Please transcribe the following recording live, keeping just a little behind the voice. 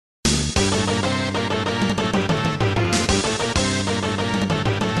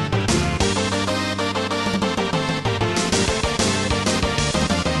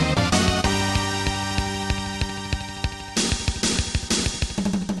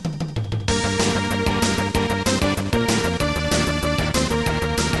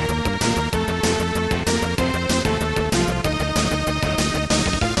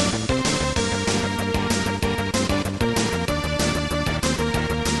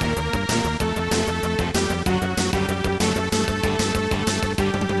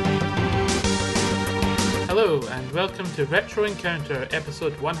and welcome to Retro Encounter,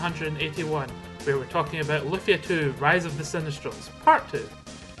 episode 181, where we're talking about Lufia 2, Rise of the Sinistrals, part 2.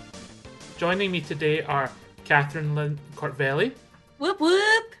 Joining me today are Catherine Lynn Cortvelli. Whoop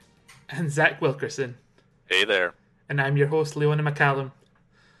whoop! And Zach Wilkerson. Hey there. And I'm your host, Leona McCallum.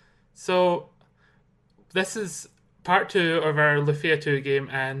 So, this is part 2 of our Lufia 2 game,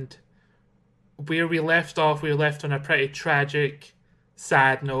 and where we left off, we were left on a pretty tragic,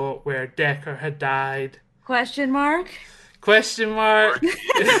 sad note where Decker had died. Question mark? Question mark.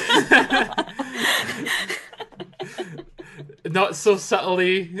 Not so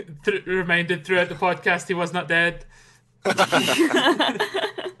subtly reminded throughout the podcast he was not dead.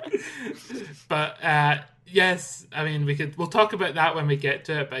 But yes, I mean we'll talk about that when we get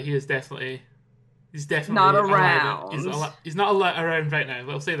to it. But he's definitely not around. He's not around right now.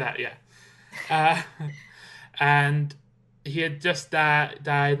 We'll say that, yeah. And he had just died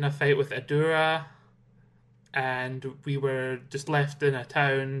in a fight with Adura, and we were just left in a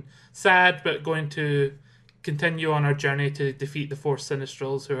town, sad, but going to continue on our journey to defeat the four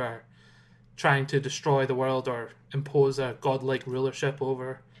Sinistrals who are trying to destroy the world or impose a godlike rulership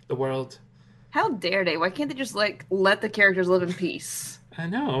over the world. How dare they? Why can't they just let the characters live in peace? I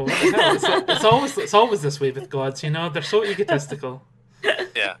know. What the hell? It's always this way with gods, you know? They're so egotistical.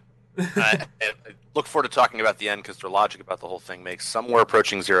 Yeah. I look forward to talking about the end because their logic about the whole thing makes somewhere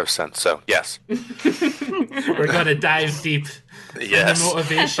approaching 0 sense. So, yes. We're going to dive deep in the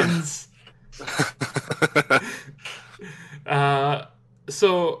motivations.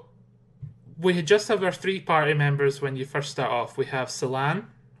 So, we just have our 3 party members when you first start off. We have Silan,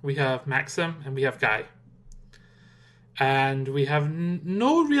 we have Maxim, and we have Guy. And we have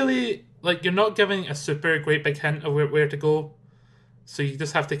no really... you're not giving a super great big hint of where to go. So you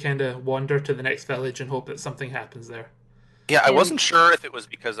just have to kind of wander to the next village and hope that something happens there. Yeah, I wasn't sure if it was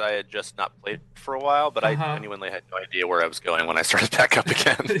because I had just not played for a while, but I genuinely had no idea where I was going when I started back up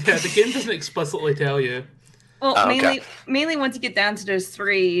again. Yeah, the game doesn't explicitly tell you. Well, mainly once you get down to those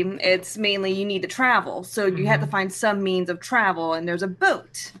 3, it's mainly you need to travel. So you have to find some means of travel, and there's a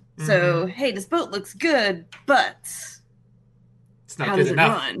boat. So, hey, this boat looks good, but it's not how good does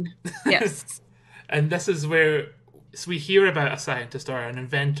enough. It run? Yes. And this is where... So we hear about a scientist or an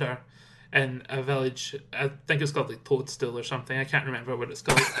inventor in a village. I think it's called Toadstool or something. I can't remember what it's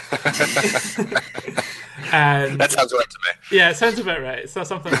called. And that sounds right to me. Yeah, it sounds about right. So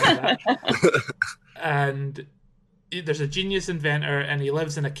something like that. And there's a genius inventor, and he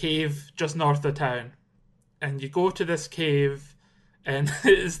lives in a cave just north of town. And you go to this cave, and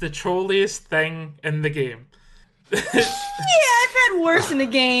it is the trolliest thing in the game. Yeah, I've had worse in the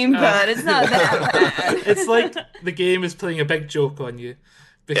game, but it's not that bad. It's like the game is playing a big joke on you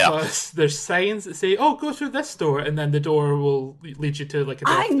because there's signs that say, "Oh, go through this door," and then the door will lead you to a death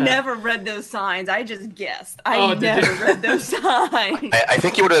I pit. never read those signs. I just guessed. I never read those signs. I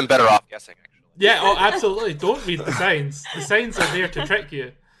think you would have been better off guessing, actually. Yeah, oh, absolutely. Don't read the signs. The signs are there to trick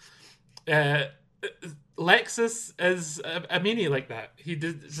you. Lexus is a meanie like that. He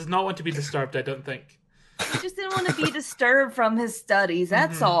does not want to be disturbed, I don't think. He just didn't want to be disturbed from his studies,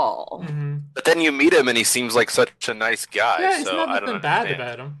 that's all. Mm-hmm. But then you meet him and he seems like such a nice guy. Yeah, he's so not nothing bad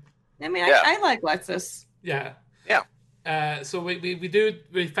about him. I mean, I like Lexus. Yeah. Yeah. So we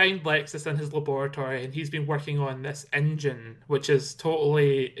find Lexus in his laboratory, and he's been working on this engine, which is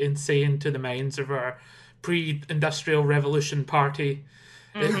totally insane to the minds of our pre-industrial revolution party.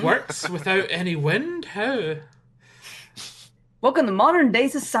 It works without any wind? How? Welcome to modern day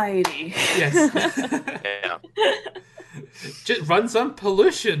society. Yes. Yeah. Just runs on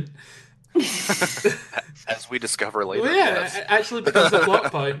pollution. As we discover later. Well, yeah, yes. it actually becomes a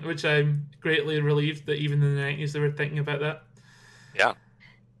plot point, which I'm greatly relieved that even in the 90s they were thinking about that. Yeah.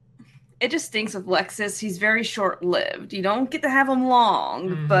 It just stinks with Lexus. He's very short-lived. You don't get to have him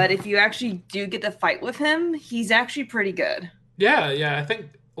long, but if you actually do get to fight with him, he's actually pretty good. Yeah, I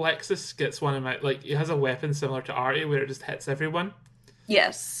think Lexus gets one of my... he has a weapon similar to Artie where it just hits everyone.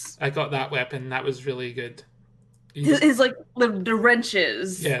 Yes. I got that weapon. That was really good. His the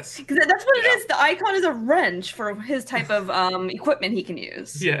wrenches. Yes. Because that's what it is. The icon is a wrench for his type of equipment he can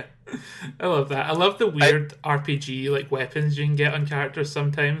use. Yeah. I love that. I love the weird RPG weapons you can get on characters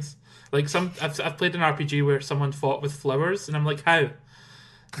sometimes. I've played an RPG where someone fought with flowers, and I'm like, how?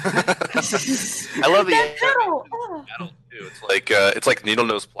 I love the battle too. It's like needle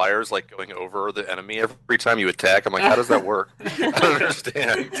nose pliers, going over the enemy every time you attack. I'm like, how does that work? I don't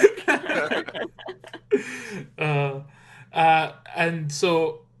understand. And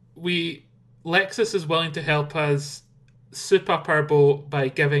so Lexus is willing to help us soup up our boat by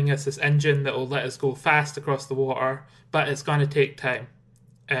giving us this engine that will let us go fast across the water, but it's going to take time.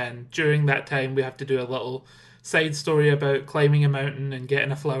 And during that time, we have to do a little side story about climbing a mountain and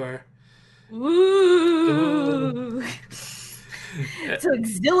getting a flower. Ooh. So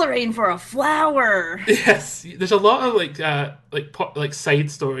exhilarating for a flower. Yes, there's a lot of like side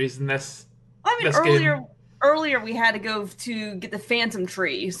stories in this. I mean, This game. earlier we had to go to get the Phantom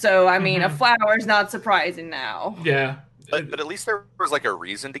Tree, so I mean, a flower is not surprising now. Yeah. But at least there was like a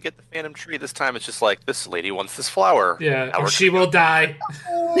reason to get the Phantom Tree. This time it's just like, this lady wants this flower. Yeah, Now or we're she will die.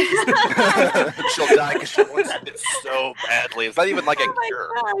 She'll die because she wants it so badly. It's not even like a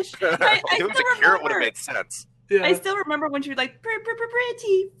cure. Gosh. If it was a cure, it would have made sense. Yeah. I still remember when she was like, pretty,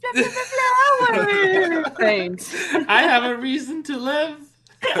 flower. Thanks. I have a reason to live.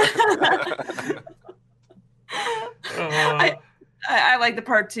 I like the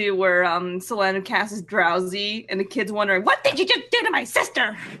part too where Solana Cass is drowsy and the kid's wondering, what did you just do to my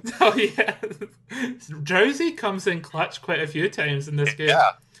sister? Oh yeah, drowsy comes in clutch quite a few times in this game.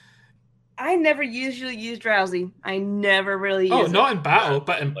 Yeah. I never usually use drowsy. I never really use it. Not in battle,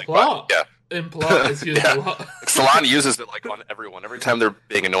 but in Like, plot. yeah. In plot, it's used a lot. Solana uses it like on everyone. Every time they're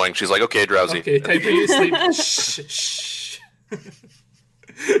being annoying, she's like, "Okay, drowsy." Okay, time for you to sleep. Shh, shh.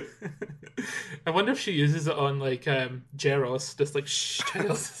 I wonder if she uses it on like Jeros, just like shh,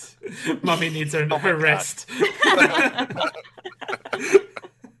 child. Mommy needs her God. rest.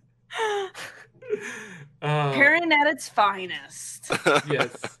 Parent at its finest.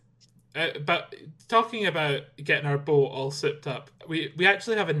 Yes. But talking about getting our boat all souped up, we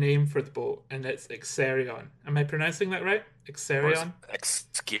actually have a name for the boat, and it's Exerion. Am I pronouncing that right? Exerion?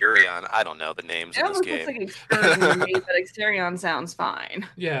 Exerion. I don't know the names It in this almost game. looks like an excursion to me, but Exterion sounds fine.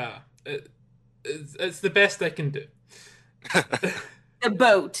 Yeah. It's the best I can do. The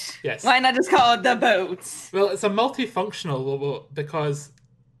boat. Yes. Why not just call it the boat? Well, it's a multifunctional boat because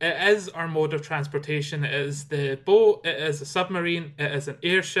it is our mode of transportation. It is the boat, it is a submarine, it is an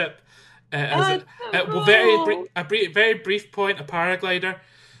airship, it is a very brief point, a paraglider,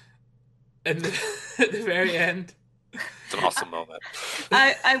 and at the very end. It's an awesome moment.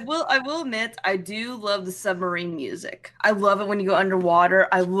 I will admit I do love the submarine music. I love it when you go underwater.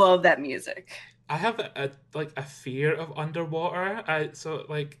 I love that music. I have a fear of underwater.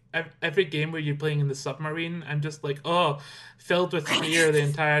 Every game where you're playing in the submarine, I'm just like, filled with fear the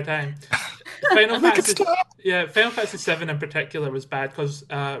entire time. Final Fantasy VII in particular was bad because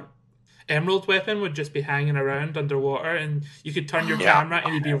Emerald Weapon would just be hanging around underwater, and you could turn your camera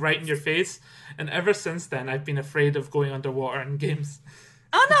and he'd be right in your face. And ever since then, I've been afraid of going underwater in games.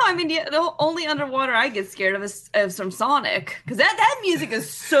 Oh no! I mean, the only underwater I get scared of is from Sonic, because that music is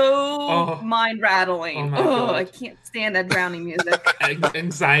so mind rattling. Oh my God. I can't stand that drowning music.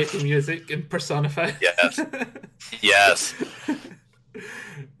 Anxiety music and personified. Yes. Yes.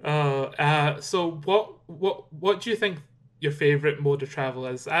 So what do you think your favorite mode of travel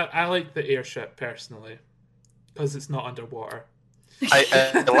is? I like the airship personally because it's not underwater.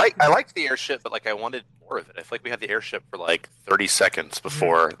 I liked the airship, but like I wanted more of it. I feel like we had the airship for like 30 seconds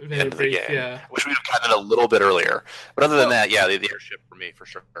before the end of the game. Yeah. Wish we'd have gotten it a little bit earlier. But other than that, yeah, the airship for me for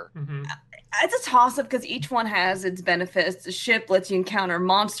sure. Mm-hmm. It's a toss-up because each one has its benefits. The ship lets you encounter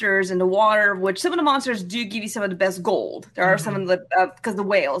monsters in the water, which some of the monsters do give you some of the best gold. There are some of the because the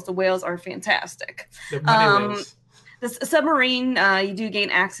whales are fantastic. The money whales. The submarine, you do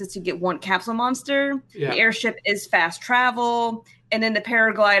gain access to get one capsule monster. Yeah. The airship is fast travel. And then the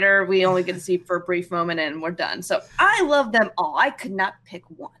paraglider, we only get to see for a brief moment and we're done. So I love them all. I could not pick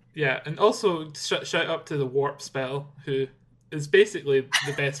one. Yeah, and also shout out to the warp spell, who is basically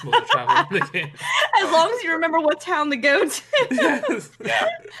the best mode of travel in the game. As long as you remember what town to go to. Yes. Yeah.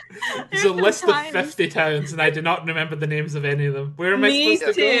 There's a list of 50 towns, and I do not remember the names of any of them. Where am I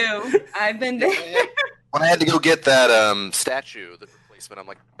supposed to go? Me too. I've been there. When I had to go get that statue, the replacement, I'm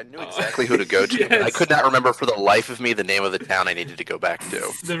like, I knew exactly who to go to. Yes. I could not remember for the life of me the name of the town I needed to go back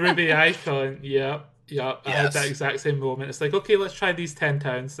to. The Ruby Icon, yep. I had that exact same moment. It's like, okay, let's try these 10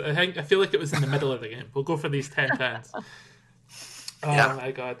 towns. I feel like it was in the middle of the game. We'll go for these 10 towns. Oh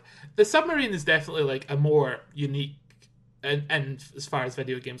my god. The submarine is definitely like a more unique and as far as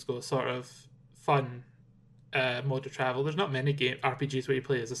video games go, sort of fun mode of travel. There's not many RPGs where you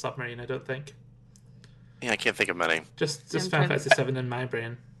play as a submarine, I don't think. Yeah, I can't think of many. Just Final Fantasy VII in my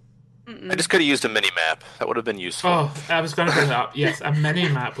brain. I just could have used a mini map. That would have been useful. Oh, I was going to bring that up. Yes, a mini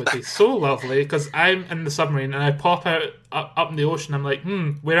map would be so lovely because I'm in the submarine and I pop out up in the ocean. I'm like,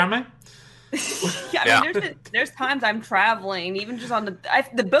 where am I? I mean, there's times I'm traveling, even just on the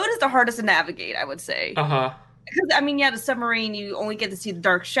boat is the hardest to navigate, I would say. Uh-huh. Because, I mean, the submarine, you only get to see the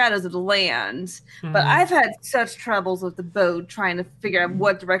dark shadows of the land. But I've had such troubles with the boat trying to figure out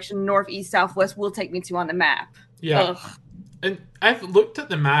what direction north, east, southwest will take me to on the map. Yeah. Ugh. And I've looked at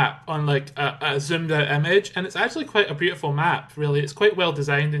the map on like a zoomed out image, and it's actually quite a beautiful map. Really, it's quite well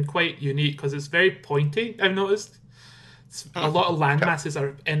designed and quite unique because it's very pointy. I've noticed a lot of land masses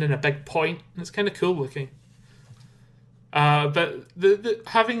are ending a big point, and it's kind of cool looking. But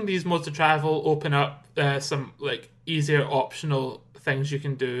having these modes of travel open up some like easier optional things you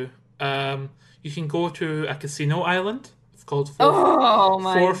can do. You can go to a casino island. It's called Oh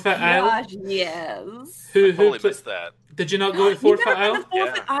my Forfeit Island. gosh, yes. Who Totally pla- missed that. Did you not go to You Forfeit never been Island? to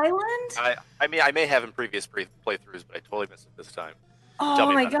Forfeit Yeah. Island? I mean, I may have in previous playthroughs, but I totally missed it this time. Tell Oh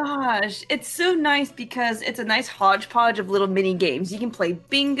me my about it. gosh. It's so nice because it's a nice hodgepodge of little mini games. You can play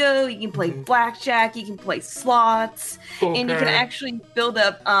bingo, you can play blackjack, you can play slots, and you can Poker. actually build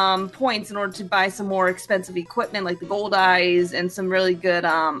up points in order to buy some more expensive equipment like the gold eyes and some really good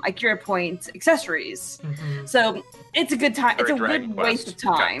Ikea point accessories. Mhm. So it's a good time. Very It's a Dragon good waste of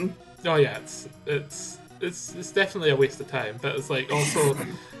Quest. time. Oh yeah, it's definitely a waste of time, but it's like also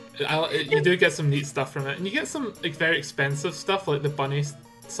you do get some neat stuff from it, and you get some like very expensive stuff like the bunny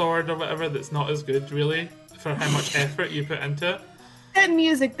sword or whatever that's not as good really for how much effort you put into it. That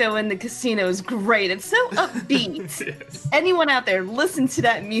music though in the casino is great. It's so upbeat. Yes. Anyone out there, listen to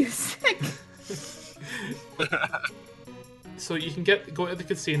that music. So you can go to the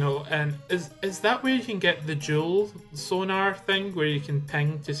casino, and is that where you can get the jewel sonar thing where you can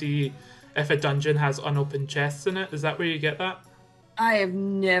ping to see if a dungeon has unopened chests in it? Is that where you get that? I have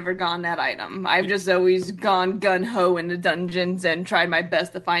never gone that item. I've just always gone gun ho into dungeons and tried my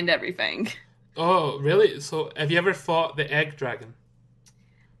best to find everything. Oh, really? So have you ever fought the egg dragon?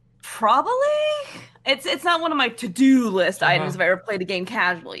 Probably. It's not one of my to-do list Uh-huh. items if I ever play the game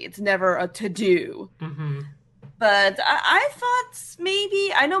casually. It's never a to-do. Mm-hmm. But I thought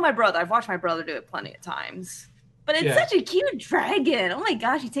maybe I know my brother. I've watched my brother do it plenty of times. But it's Yeah. such a cute dragon. Oh my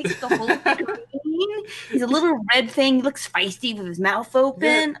gosh, he takes up the whole screen. He's a little red thing. He looks feisty with his mouth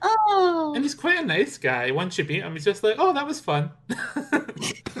open. Oh. And he's quite a nice guy. Once you beat him, he's just like, oh, that was fun.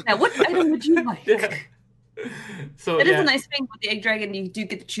 Now, what item would you like? Yeah. So It is yeah. a nice thing with the egg dragon. You do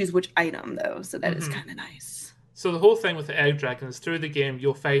get to choose which item, though, so that is Mhm. kind of nice. So the whole thing with the egg dragon is through the game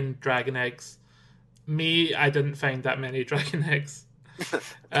you'll find dragon eggs. Me, I didn't find that many dragon eggs.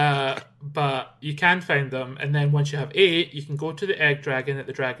 But you can find them, and then once you have 8, you can go to the egg dragon at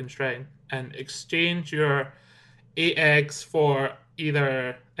the Dragon Shrine and exchange your 8 eggs for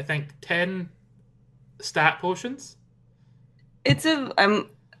either, I think, 10 stat potions. I'm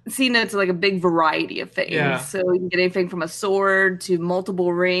seeing it's like a big variety of things. Yeah. So you can get anything from a sword to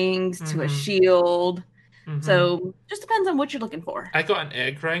multiple rings to a Mhm. shield. Mhm. So just depends on what you're looking for. I got an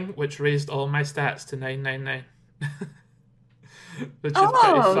egg ring, which raised all my stats to 999. Which is pretty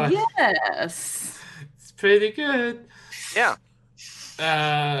Oh, fun. yes. It's pretty good. Yeah.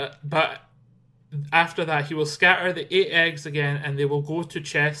 But after that, he will scatter the 8 eggs again, and they will go to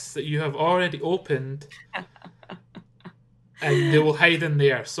chests that you have already opened, and they will hide in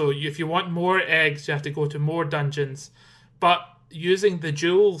there. So if you want more eggs, you have to go to more dungeons. But using the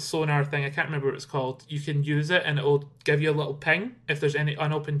jewel sonar thing, I can't remember what it's called, you can use it, and it will give you a little ping if there's any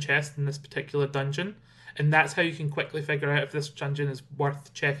unopened chest in this particular dungeon. And that's how you can quickly figure out if this dungeon is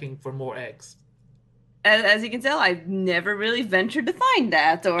worth checking for more eggs. As you can tell, I've never really ventured to find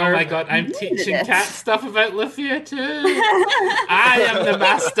that. Or Oh my god, I'm needed teaching it. Cat stuff about Lufia too. I am the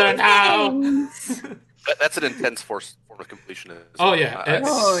master now. Thanks. That's an intense form of completion. Oh yeah, it's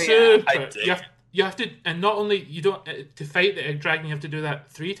Oh, yeah. super. I dig You have to, and not only you don't to fight the egg dragon, you have to do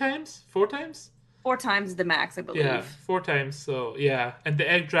that 3 times, 4 times. 4 times the max, I believe. Yeah, 4 times. So yeah, and the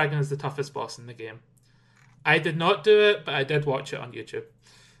egg dragon is the toughest boss in the game. I did not do it, but I did watch it on YouTube.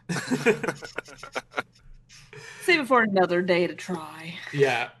 Save it for another day to try.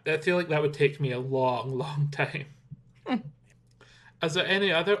 Yeah, I feel like that would take me a long, long time. Is there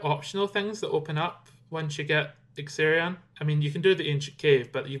any other optional things that open up once you get Ixerion? I mean, you can do the Ancient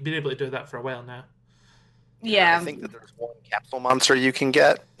Cave, but you've been able to do that for a while now. Yeah. I think that there's one capsule monster you can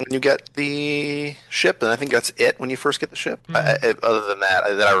get when you get the ship, and I think that's it when you first get the ship. Other than that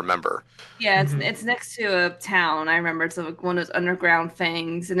I remember. Yeah, Mhm. it's next to a town. I remember it's like one of those underground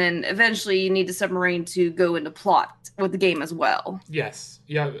things, and then eventually you need a submarine to go into plot with the game as well. Yes.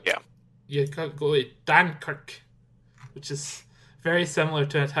 Yeah. Yeah. You can go to Dunkirk, which is very similar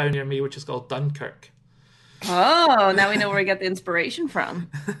to a town near me, which is called Dunkirk. Oh, now we know where we got the inspiration from.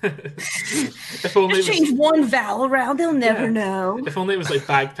 If only Just it was, change one vowel around; they'll never Yeah. know. if only it was like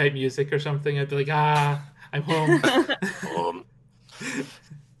bagpipe music or something, I'd be like, I'm home. Um,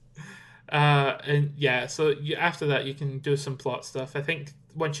 And yeah, so after that you can do some plot stuff. I think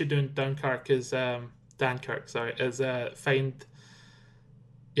once you're doing Dunkirk is find.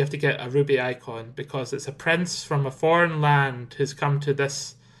 You you have to get a ruby icon because it's a prince from a foreign land who's come to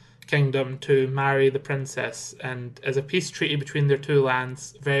this kingdom to marry the princess, and as a peace treaty between their two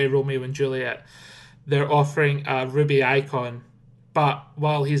lands, very Romeo and Juliet, they're offering a ruby icon. But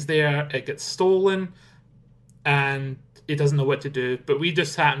while he's there, it gets stolen, and he doesn't know what to do. But we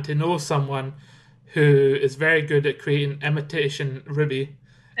just happen to know someone who is very good at creating imitation ruby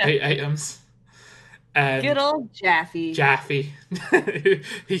items. And Good old Jaffe. Jaffe.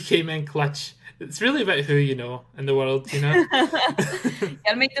 He came in clutch. It's really about who you know in the world, you know?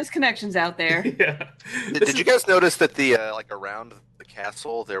 Gotta make those connections out there. Yeah. Did you guys notice that the like around the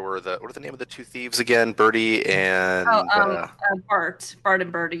castle there were what are the name of the two thieves again? Birdie and Bart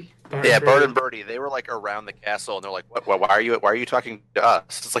and Birdie. Bart and Birdie. They were like around the castle, and they're like, "What? Why are you talking to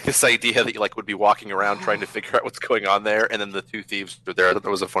us?" It's like this idea that you like would be walking around trying to figure out what's going on there, and then the two thieves were there. That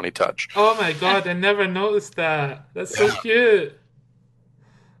was a funny touch. Oh my god, I never noticed that. That's so cute.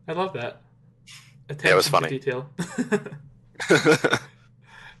 I love that. Attention it was to funny. detail.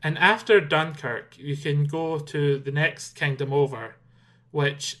 And after Dunkirk, you can go to the next kingdom over,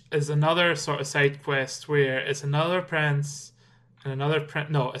 which is another sort of side quest where it's another prince and another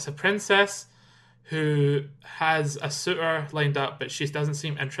it's a princess who has a suitor lined up, but she doesn't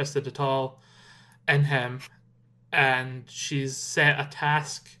seem interested at all in him, and she's set a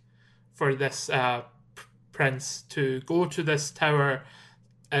task for this prince to go to this tower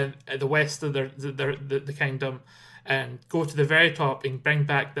at the west of the kingdom and go to the very top and bring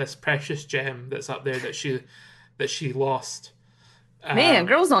back this precious gem that's up there that she lost. Man,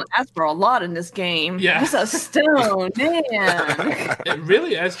 girls don't ask for a lot in this game. Yeah. It's a stone, man. It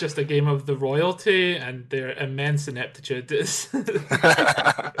really is just a game of the royalty and their immense ineptitude.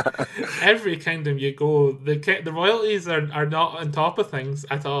 Every kingdom you go, the royalties are not on top of things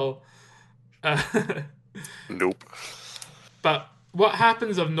at all. Nope. But what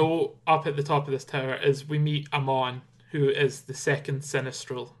happens of note up at the top of this tower is we meet Amon, who is the second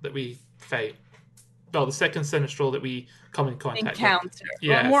Sinistral that we fight. Well, the second Sinistral that we come in contact Encounter. with.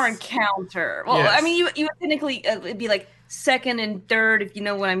 Yes. Well, more encounter. Well, yes. I mean, you would technically, it'd be like second and third, if you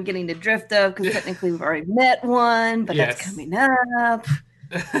know what I'm getting the drift of, because technically we've already met one, but that's coming up.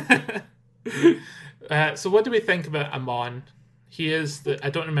 So what do we think about Amon? He is I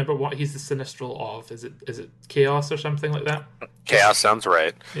don't remember what he's the Sinistral of. Is it Chaos or something like that? Chaos sounds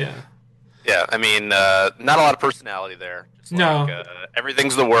right. Yeah. Yeah, I mean, not a lot of personality there. Just no. Like,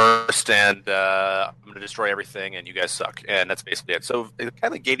 everything's the worst, and I'm going to destroy everything, and you guys suck. And that's basically it. So, kind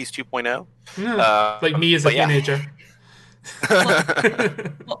of like Gades 2.0. Yeah. Like me as a teenager.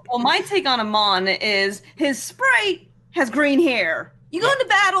 Well, my take on Amon is his sprite has green hair. You go into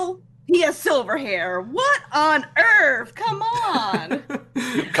battle, he has silver hair. What on earth? Come on.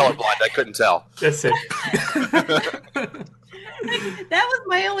 Colorblind, I couldn't tell. That's it. That was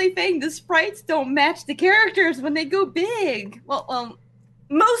my only thing. The sprites don't match the characters when they go big. Well,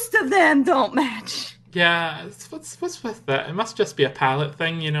 most of them don't match. Yeah, what's with that? It must just be a palette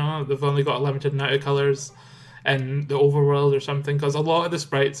thing, you know? They've only got a limited amount of colours in the overworld or something, because a lot of the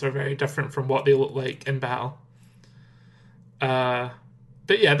sprites are very different from what they look like in battle.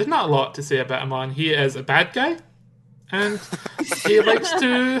 But yeah, there's not a lot to say about Amon. He is a bad guy, and he likes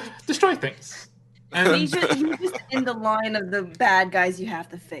to destroy things. And he's just in the line of the bad guys you have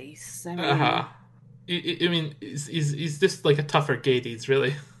to face. I mean, he's just like a tougher Gades,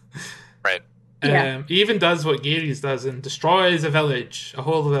 really. Right. Yeah. He even does what Gades does and destroys a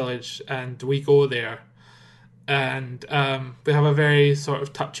whole village, and we go there. And we have a very sort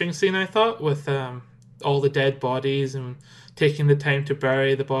of touching scene, I thought, with all the dead bodies and taking the time to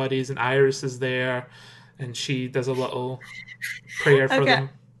bury the bodies, and Iris is there, and she does a little prayer for them.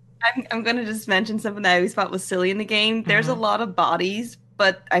 I'm going to just mention something that I always thought was silly in the game. There's a lot of bodies,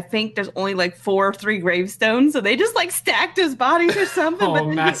 but I think there's only like 4 or 3 gravestones, so they just like stack those bodies or something.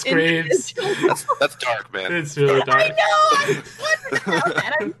 Oh, mass graves. That's dark, man. It's really dark. I know! I wondered about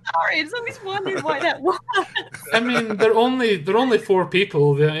that. I'm sorry. I just always wondered why that was. I mean, they're only 4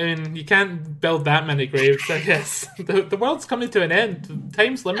 people. I mean, you can't build that many graves, I guess. The world's coming to an end.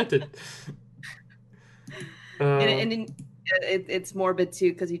 Time's limited. It's morbid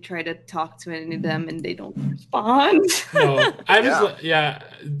too, because you try to talk to any of them and they don't respond. No,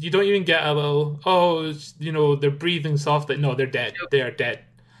 you don't even get a little, they're breathing softly. No, they're dead. They are dead.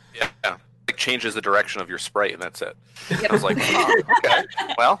 Yeah. It changes the direction of your sprite, and that's it. Yep. I was like, oh, okay,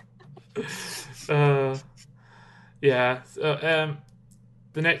 well.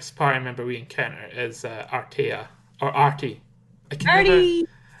 The next part I remember we encounter is Artea, or Artie. Artie!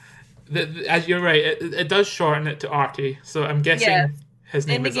 As you're right, it does shorten it to Artie, so I'm guessing his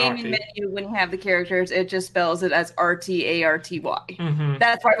name In the is gaming Artie. menu, when you have the characters, it just spells it as RTARTY. Mhm.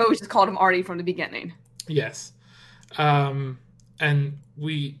 That's why I've always just called him Artie from the beginning. Yes. And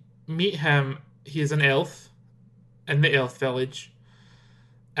we meet him. He is an elf in the elf village.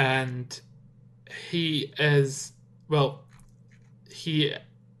 And he is, well, he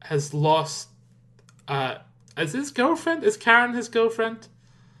has lost, is his girlfriend? Is Karen his girlfriend?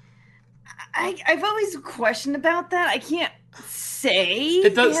 I've always questioned about that. I can't say.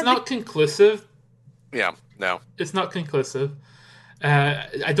 It's not conclusive. Yeah, no. It's not conclusive.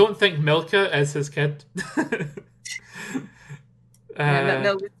 I don't think Milka is his kid.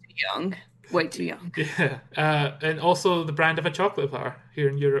 Milka's too young. Way too young. Yeah. And also the brand of a chocolate bar here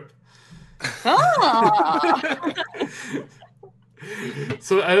in Europe. Ah!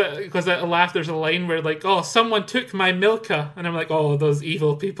 So, because I laughed, there's a line where like, "Oh, someone took my Milka," and I'm like, "Oh, those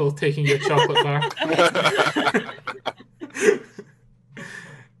evil people taking your chocolate bar."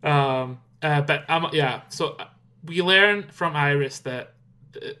 Yeah. So we learn from Iris that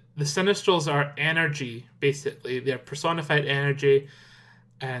the Sinistrals are energy, basically. They're personified energy,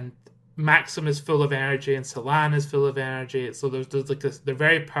 and Maxim is full of energy, and Solan is full of energy. So there's like this. They're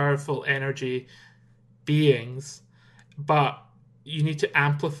very powerful energy beings, but you need to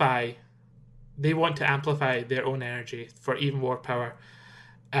amplify. They want to amplify their own energy for even more power,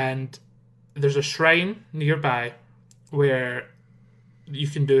 and there's a shrine nearby where you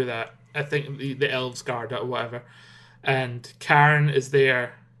can do that. I think the elves guard it or whatever. And Karen is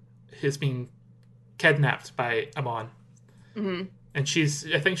there, has been kidnapped by Amon. Mm-hmm. And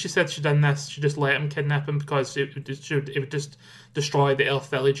I think she said she'd done this, she just let him kidnap him because it would just destroy the elf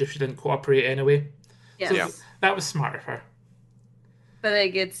village if she didn't cooperate anyway. Yes. So Yeah. that was smart of her. But it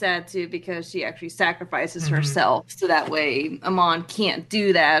gets sad too because she actually sacrifices herself so that way Amon can't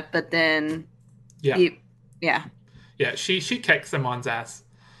do that. But then, Yeah. yeah. Yeah, she kicks Amon's ass.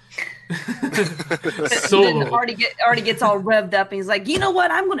 Then Solo. Artie gets all revved up and he's like, you know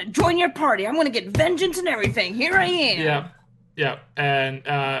what? I'm going to join your party. I'm going to get vengeance and everything. Here I am. Yeah. Yeah. And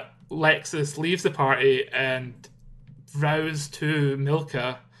Lexus leaves the party and vows to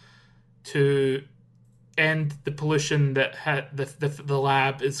Milka to end the pollution that the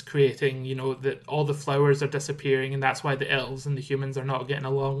lab is creating. You know, that all the flowers are disappearing, and that's why the elves and the humans are not getting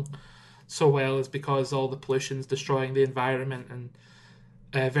along so well, is because all the pollution is destroying the environment. And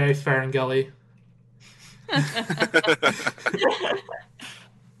very Ferngully.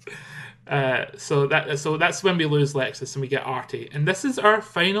 So that's when we lose Lexus and we get Artie, and this is our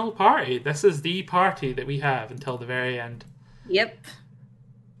final party. This is the party that we have until the very end. Yep.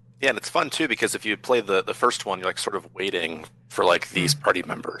 Yeah, and it's fun too because if you play the first one, you're like sort of waiting for like these party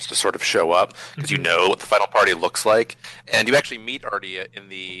members to sort of show up because you know what the final party looks like, and you actually meet Artie in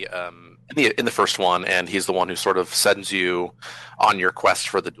the first one, and he's the one who sort of sends you on your quest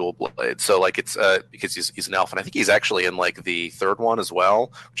for the dual blade. So like it's because he's an elf, and I think he's actually in like the third one as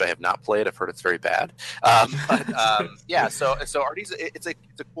well, which I have not played. I've heard it's very bad. Yeah, so Artie's it's a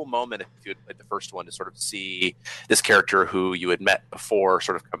cool moment if you had played the first one to sort of see this character who you had met before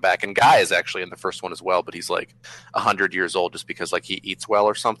sort of come back. And Guy is actually in the first one as well, but he's like 100 years old just because like he eats well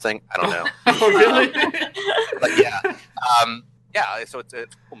or something. I don't know. Oh, really? But yeah, yeah. So it's a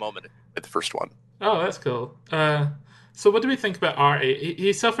cool moment at the first one. Oh, that's cool. So what do we think about Artie?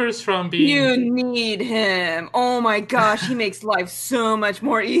 He suffers from being... You need him. Oh my gosh, he makes life so much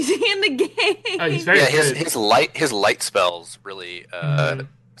more easy in the game. Oh, he's very good. His light spells really,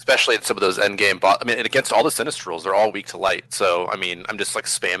 especially in some of those end game I mean, and against all the Sinistrals, they're all weak to light. So I mean, I'm just like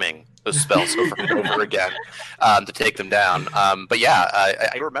spamming those spells over and over again to take them down. But yeah,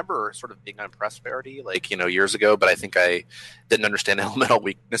 I remember sort of being unimpressed by Artie like years ago, but I think I didn't understand elemental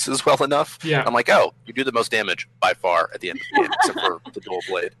weaknesses well enough. Yeah. I'm like, oh, you do the most damage by far at the end of the game, except for the dual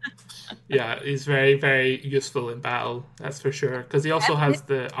blade. Yeah, he's very, very useful in battle, that's for sure. Because he also has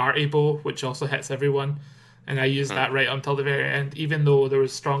the Artie bow, which also hits everyone. And I used that right until the very end. Even though there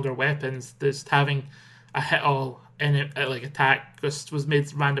was stronger weapons, just having a hit all in it, like attack just was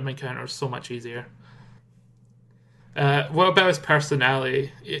made random encounters so much easier. What about his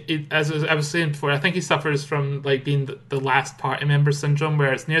personality? As I was saying before, I think he suffers from like being the last party member syndrome,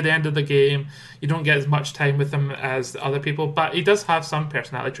 where it's near the end of the game, you don't get as much time with him as the other people, but he does have some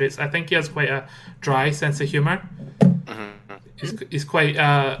personality traits. I think he has quite a dry sense of humor. He's quite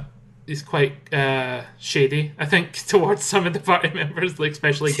shady, I think, towards some of the party members, like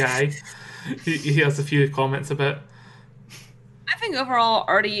especially Guy. He has a few comments about. I think overall,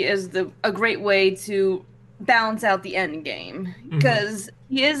 Artie is a great way to balance out the end game because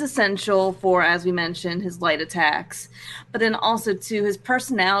he is essential for, as we mentioned, his light attacks, but then also to his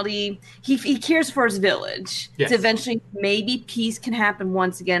personality. He cares for his village. Yes. So eventually, maybe peace can happen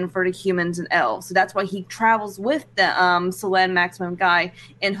once again for the humans and elves. So that's why he travels with the Solan Maximum guy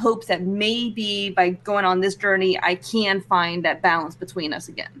in hopes that maybe by going on this journey, I can find that balance between us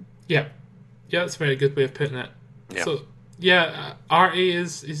again. Yeah, that's a very good way of putting it. Yeah. So. Yeah, Artie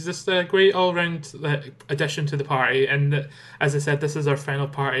is just a great all-round addition to the party, and as I said, this is our final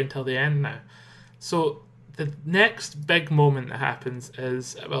party until the end now. So the next big moment that happens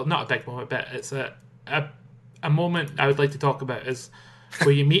is, well, not a big moment, but it's a moment I would like to talk about is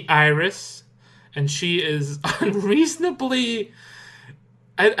where you meet Iris, and she is unreasonably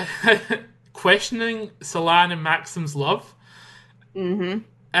questioning Solan and Maxim's love,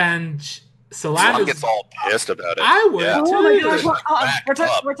 and Solan gets all pissed about it. I would too. Oh my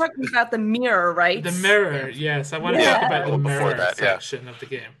gosh, we're talking about the mirror, right? The mirror, yes. I want to talk about the mirror section of the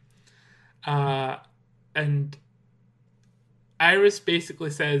game. And Iris basically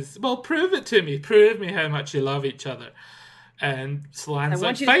says, well, prove it to me. Prove me how much you love each other. And Solan's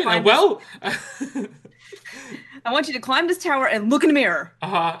like, fine, I will. I want you to climb this tower and look in the mirror.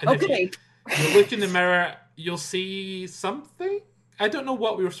 Okay. If you look in the mirror, you'll see something. I don't know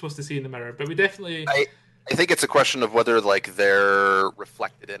what we were supposed to see in the mirror, but we definitely... I think it's a question of whether like they're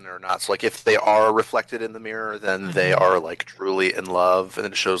reflected in it or not. So like if they are reflected in the mirror, then they are like truly in love, and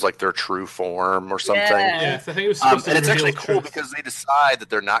it shows like their true form or something. Yes, I think it was supposed to and it's actually truth. cool because they decide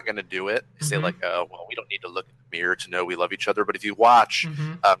that they're not going to do it. They say like, well, we don't need to look in the mirror to know we love each other. But if you watch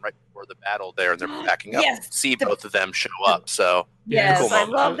right before the battle there, and they're backing up, see both of them show up. So yes, cool I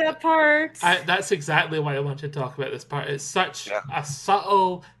love that part. That's exactly why I wanted to talk about this part. It's such a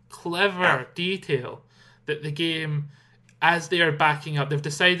subtle, clever detail that the game, as they are backing up, they've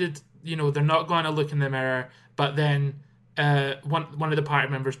decided, they're not going to look in the mirror, but then one of the party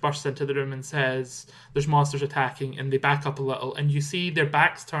members bursts into the room and says there's monsters attacking, and they back up a little, and you see their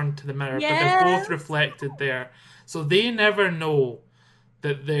backs turned to the mirror, but they're both reflected there. So they never know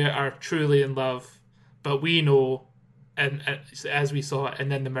that they are truly in love, but we know, and as we saw it,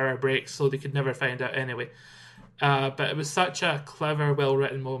 and then the mirror breaks, so they could never find out anyway. But it was such a clever,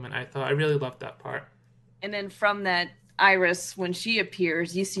 well-written moment, I thought. I really loved that part. And then from that, Iris, when she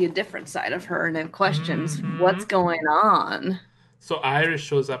appears, you see a different side of her and then questions what's going on. So Iris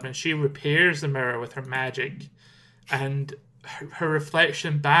shows up and she repairs the mirror with her magic. And her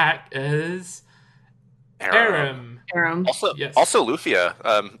reflection back is Aram. Also Lufia.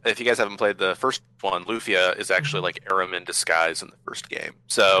 If you guys haven't played the first one, Lufia is actually like Aram in disguise in the first game.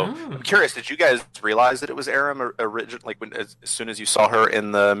 So I'm curious, did you guys realize that it was Aram like as soon as you saw her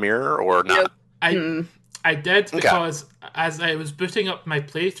in the mirror, or not? I did, because as I was booting up my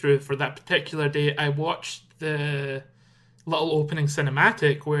playthrough for that particular day, I watched the little opening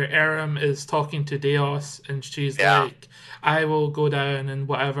cinematic where Aram is talking to Deos, and she's like, I will go down and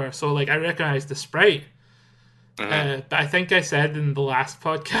whatever. So like I recognized the sprite. But I think I said in the last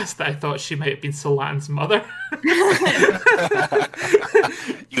podcast that I thought she might have been Solan's mother.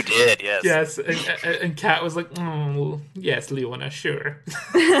 You did, yes. Yes, and Kat was like, oh, yes, Leona, sure.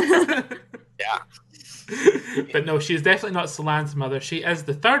 Yeah. But no, she's definitely not Solan's mother. She is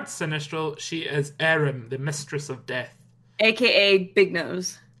the third Sinistral. She is Aram, the Mistress of Death. AKA Big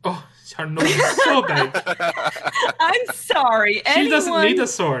Nose. Oh, her nose is so big. I'm sorry. She doesn't need a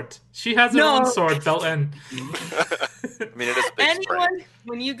sword. She has her own sword built in. I mean, it is a big sprite.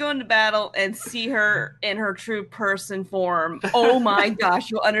 When you go into battle and see her in her true person form, oh my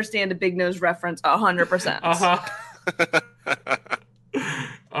gosh, you'll understand the Big Nose reference 100%.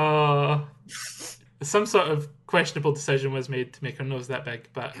 Some sort of questionable decision was made to make her nose that big,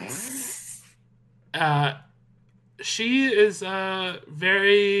 but she is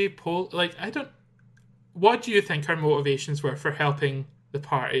very what do you think her motivations were for helping the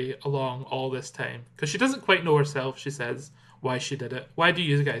party along all this time? Because she doesn't quite know herself, she says, why she did it. Why do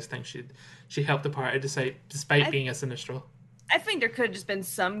you guys think she helped the party despite being a Sinistral? I think there could have just been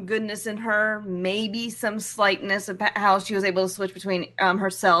some goodness in her, maybe some slightness about how she was able to switch between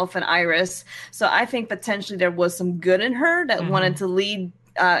herself and Iris. So I think potentially there was some good in her that wanted to lead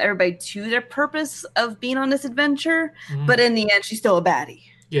everybody to their purpose of being on this adventure. But in the end, she's still a baddie.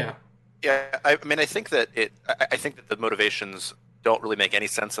 Yeah. Yeah, I mean, I think that the motivations don't really make any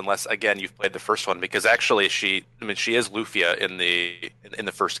sense unless, again, you've played the first one, because actually she is Lufia in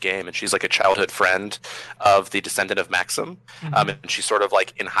the first game, and she's like a childhood friend of the descendant of Maxim, and she's sort of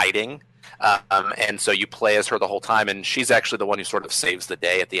like in hiding, And so you play as her the whole time, and she's actually the one who sort of saves the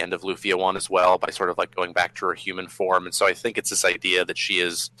day at the end of Lufia 1 as well by sort of like going back to her human form. And so I think it's this idea that she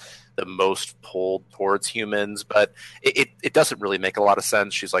is the most pulled towards humans, but it doesn't really make a lot of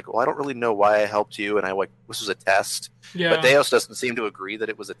sense. She's like, well, I don't really know why I helped you, and this was a test. Yeah. But Deus doesn't seem to agree that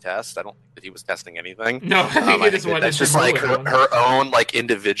it was a test. I don't think that he was testing anything. No, I think he just wanted that's to just roll like it on. her own like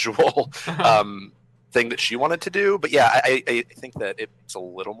individual thing that she wanted to do. But yeah, I think that it makes a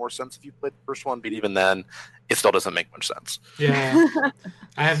little more sense if you played the first one, but even then, it still doesn't make much sense. Yeah.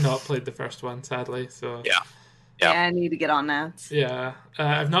 I have not played the first one, sadly, so... Yeah. Yeah, I need to get on that. Yeah.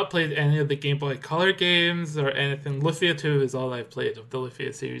 I've not played any of the Game Boy Color games or anything. Lufia 2 is all I've played of the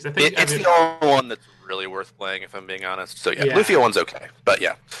Lufia series. I think it's the only one that's really worth playing, if I'm being honest. So yeah. Lufia 1's okay, but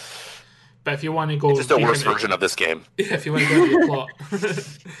yeah. But if you want to go... It's just a worse version of this game. Yeah, if you want to go to the plot.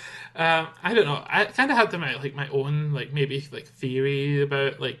 I don't know. I kind of had my own maybe theory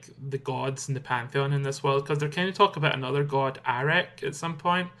about like the gods and the pantheon in this world, because they're kind of talk about another god, Arek, at some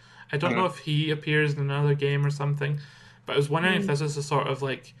point. I don't know if he appears in another game or something, but I was wondering if this is a sort of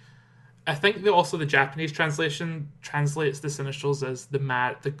like... I think also the Japanese translation translates the Sinistrals as the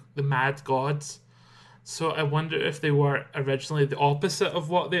mad gods. So I wonder if they were originally the opposite of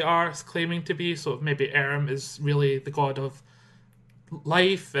what they are claiming to be. So maybe Erem is really the god of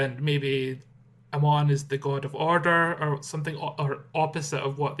life, and maybe Amon is the god of order, or something, or opposite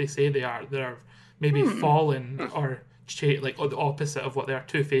of what they say they are. They're maybe fallen, or the opposite of what they are,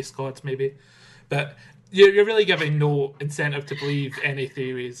 two-faced gods maybe. But you're really giving no incentive to believe any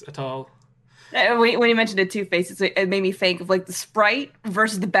theories at all. When you mentioned the Two Faces, it made me think of like the Sprite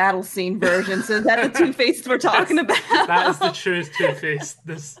versus the battle scene version. So is that the Two Faces we're talking about? That is the truest Two-Face.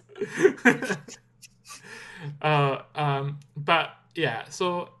 This. But yeah,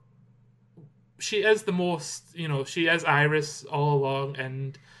 so she is the most, she is Iris all along,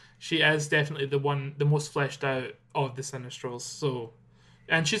 and she is definitely the most fleshed out of the Sinistrals. So,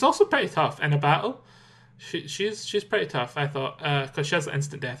 and she's also pretty tough in a battle. She's pretty tough, I thought, because she has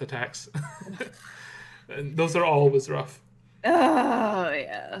instant death attacks. And those are always rough. Oh,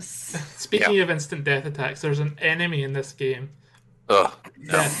 yes. Speaking of instant death attacks, there's an enemy in this game. Oh,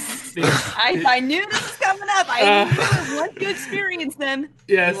 no. I knew this was coming up. I knew it. Once you experience them,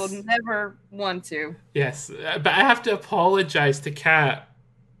 yes. you will never want to. Yes, but I have to apologize to Kat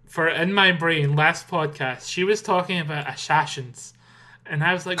for, in my brain, last podcast, she was talking about assassins. And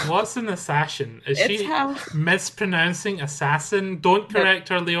I was like, what's an assassin? Is she mispronouncing assassin? Don't correct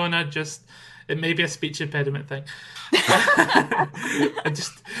her, Leona. It may be a speech impediment thing. I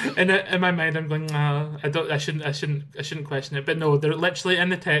just in my mind I'm going, I shouldn't question it. But no, they're literally in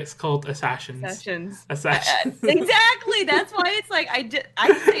the text called assassins. Assassins. Exactly. That's why it's like I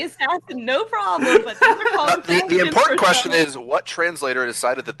say assassin, no problem. But these are called the important question is, what translator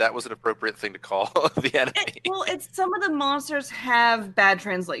decided that was an appropriate thing to call the enemy? It's some of the monsters have bad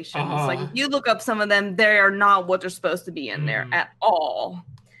translations. Like if you look up some of them, they are not what they're supposed to be in there at all.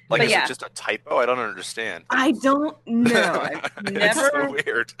 Like, is it just a typo? I don't understand. I don't know. I've never. It's so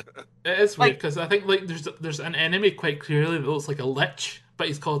weird. It is weird because I think there's an enemy quite clearly that looks like a lich, but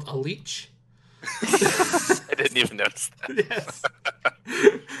he's called a leech. I didn't even notice that. Yes.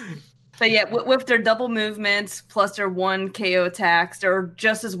 But yeah, with their double movements plus their 1 KO attacks, they're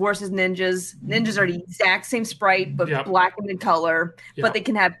just as worse as ninjas. Ninjas are the exact same sprite, but blackened in color. Yep. But they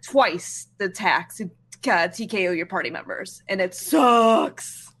can have twice the attacks to TKO your party members, and it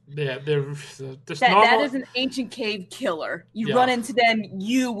sucks. Yeah, that is an ancient cave killer. You run into them,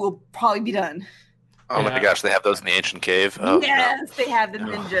 you will probably be done. Oh my gosh, they have those in the ancient cave. Oh, yes, they have the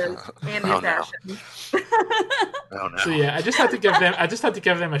ninjas and the assassins. Oh no. So yeah, I just had to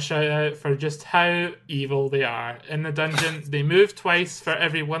give them a shout out for just how evil they are in the dungeon. They move twice for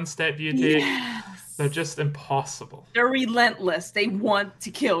every 1 step you take. Yes. They're just impossible. They're relentless. They want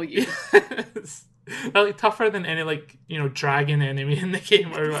to kill you. Yes. They're like tougher than any dragon enemy in the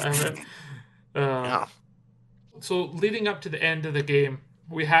game or whatever. So leading up to the end of the game,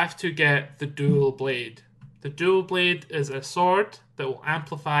 we have to get the dual blade. The dual blade is a sword that will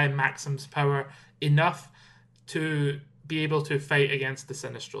amplify Maxim's power enough to be able to fight against the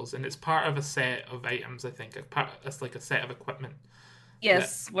Sinistrals, and it's part of a set of items. I think it's like a set of equipment.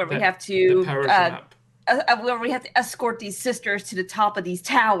 Yes, where we have to escort these sisters to the top of these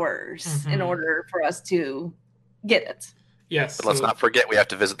towers in order for us to get it. Yes. But let's not forget we have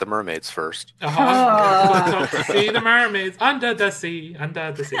to visit the mermaids first. See the mermaids under the sea. And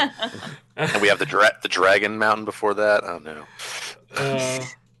we have the dragon mountain before that. Oh no.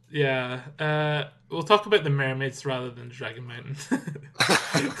 Yeah. We'll talk about the mermaids rather than the dragon mountain.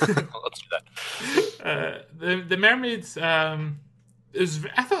 Let's do that. The mermaids.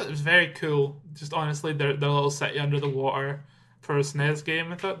 I thought it was very cool. Just honestly, their little city under the water for a SNES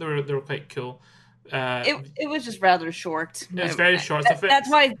game. I thought they were quite cool. It was just rather short. It was very short. That's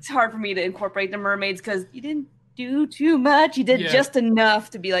why it's hard for me to incorporate the mermaids, because you didn't do too much. You did just enough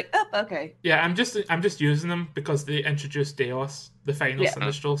to be like, oh, okay. Yeah, I'm just using them because they introduced Deos, the final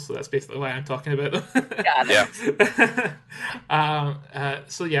Sinistral, so that's basically why I'm talking about them.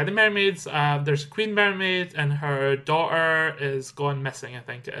 So yeah, the mermaids. There's Queen Mermaid, and her daughter is gone missing. I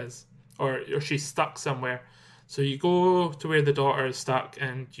think it is, or she's stuck somewhere. So you go to where the daughter is stuck,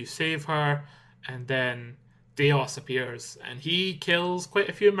 and you save her, and then Deos appears, and he kills quite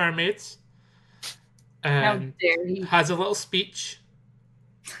a few mermaids. And how dare he? has a little speech,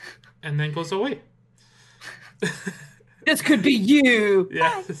 and then goes away. This could be you.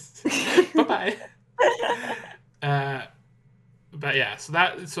 Yes. Bye bye. But yeah,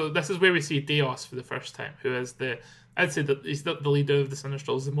 so this is where we see Deos for the first time, who is I'd say that he's the leader of the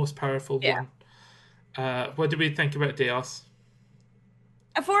Sinistrals, the most powerful one. What do we think about Deos?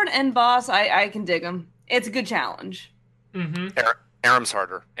 For an end boss, I can dig him. It's a good challenge. Mm-hmm. Aram's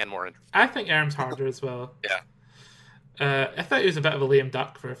harder and more interesting. I think Aram's harder as well. Yeah. I thought he was a bit of a lame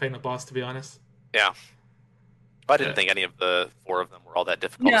duck for a final boss, to be honest. Yeah. I didn't think any of the 4 of them were all that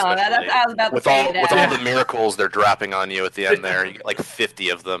difficult. No, I was about to say that. With all the miracles they're dropping on you at the end there, you get like 50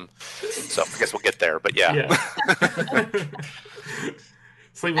 of them. So I guess we'll get there, but yeah.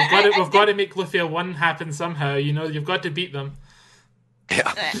 It's like we've got to make Lufia 1 happen somehow. You've got to beat them.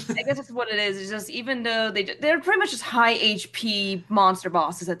 Yeah. I guess that's what it is. It's just, even though they're pretty much just high HP monster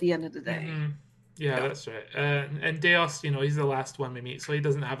bosses at the end of the day. Mm-hmm. Yeah, that's right. And Deos, he's the last one we meet, so he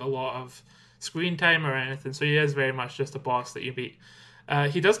doesn't have a lot of screen time or anything. So he is very much just a boss that you beat.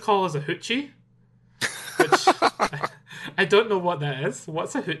 He does call us a hoochie, which I don't know what that is.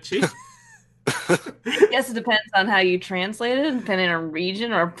 What's a hoochie? I guess it depends on how you translate it, depending on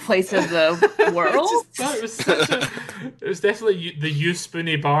region or place of the world. It was definitely the you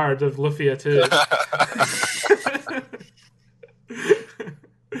spoony bard of Lufia too.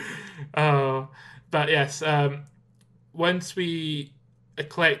 But yes, once we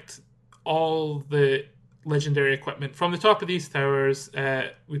collect all the legendary equipment from the top of these towers,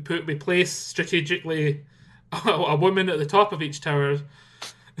 we place strategically a woman at the top of each tower.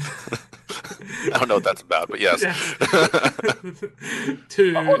 I don't know what that's about, but yes.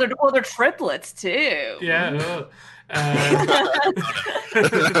 They're triplets too. Yeah.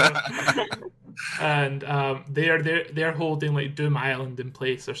 And they're holding like Doom Island in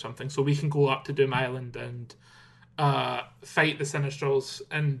place or something, so we can go up to Doom Island and fight the Sinistrals,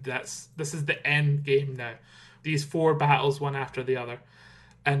 and this is the end game now. These 4 battles, one after the other,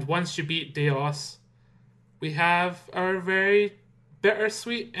 and once you beat Deos, we have our very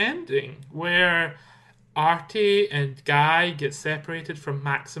bittersweet ending where Artie and Guy get separated from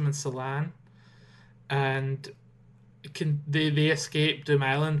Maxim and Salan, and they escape Doom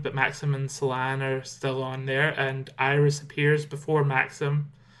Island, but Maxim and Salan are still on there, and Iris appears before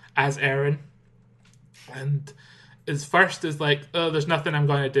Maxim as Eren, and is like, oh, there's nothing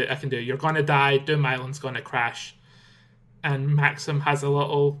I can do. You're going to die. Doom Island's going to crash. And Maxim has a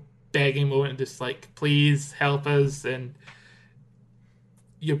little begging moment, just like, please help us, and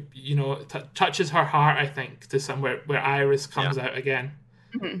touches her heart, I think, to somewhere where Iris comes out again.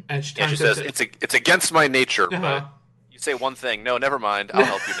 Mm-hmm. And she says, it's against my nature, but you say one thing, no, never mind, I'll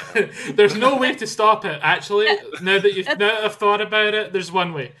help you now. There's no way to stop it, actually. Now that I've thought about it, there's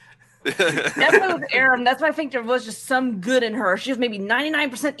one way. That's why with Eren, that's why I think there was just some good in her. She was maybe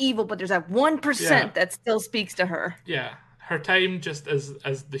 99% evil, but there's that 1% that still speaks to her. Yeah. Her time just as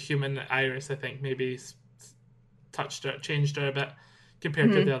the human Iris, I think, maybe changed her a bit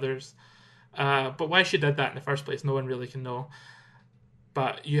compared to the others. But why she did that in the first place, no one really can know.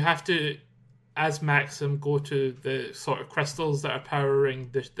 But you have to, as Maxim, go to the sort of crystals that are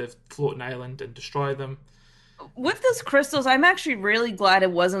powering the floating island and destroy them. With those crystals, I'm actually really glad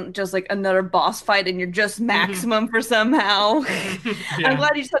it wasn't just like another boss fight and you're just Maximum for somehow. I'm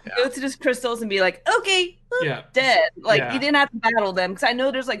glad you just have to go to these crystals and be like, okay, dead. Like, you didn't have to battle them. Because I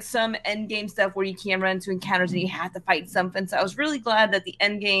know there's like some end game stuff where you can run into encounters and you have to fight something. So I was really glad that the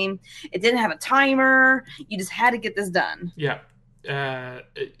end game, it didn't have a timer. You just had to get this done. Yeah.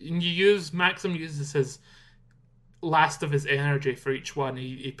 Maxim uses his last of his energy for each one.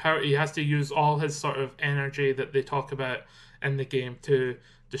 He has to use all his sort of energy that they talk about in the game to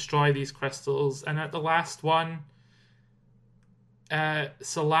destroy these crystals. And at the last one,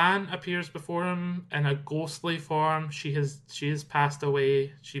 Salan appears before him in a ghostly form. She has passed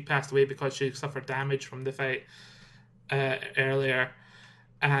away. She passed away because she suffered damage from the fight earlier.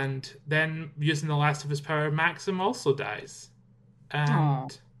 And then, using the last of his power, Maxim also dies.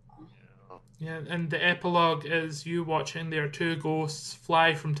 And yeah, and the epilogue is you watching their two ghosts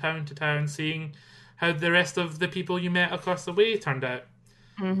fly from town to town, seeing how the rest of the people you met across the way turned out.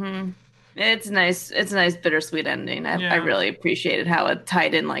 Mm-hmm. It's nice. It's a nice bittersweet ending. I Yeah. really appreciated how it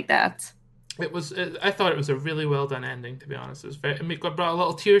tied in like that. I thought it was a really well done ending, to be honest. It brought a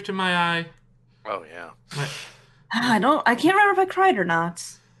little tear to my eye. Oh yeah. Like, I can't remember if I cried or not.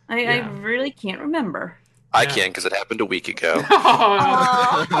 I Yeah. really can't remember. I Yeah. can because it happened a week ago.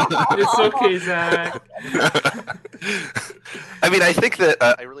 It's okay, Zach. I mean, I think that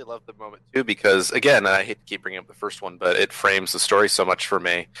I really love the moment too because, again, I hate to keep bringing up the first one, but it frames the story so much for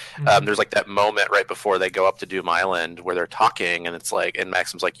me. There's like that moment right before they go up to Doom Island where they're talking, and it's like, and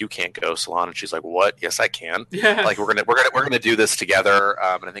Maxim's like, "You can't go, Solana," and she's like, "What? Yes, I can." Yeah. Like we're gonna do this together,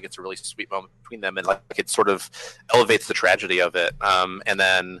 and I think it's a really sweet moment between them, and like it sort of elevates the tragedy of it, and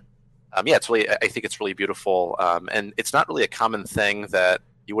then. Yeah, I think it's really beautiful, and it's not really a common thing that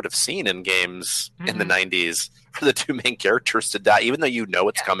you would have seen in games in the '90s for the two main characters to die, even though you know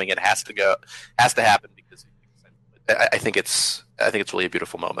it's coming. It has to happen because I think it's really a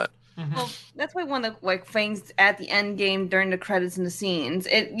beautiful moment. Well, that's why one of the things at the end game during the credits and the scenes,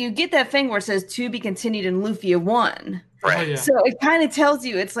 you get that thing where it says "to be continued" in Lufia 1. Right. Oh, yeah. So it kind of tells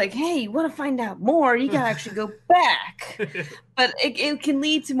you, it's like, hey, you want to find out more, you gotta actually go back. But it can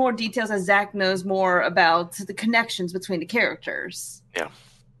lead to more details as Zach knows more about the connections between the characters. Yeah.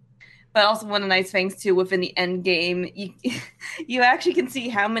 But also one of the nice things too within the end game, you actually can see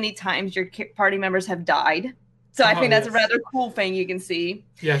how many times your party members have died. So I think that's a rather cool thing you can see.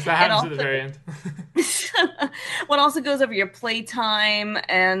 Yes, that happens at the very end. What also goes over your playtime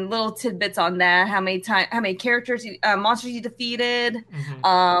and little tidbits on that, how many characters, monsters you defeated,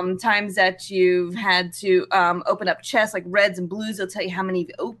 times that you've had to open up chests like reds and blues. They'll tell you how many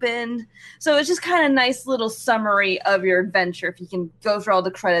you've opened. So it's just kind of a nice little summary of your adventure if you can go through all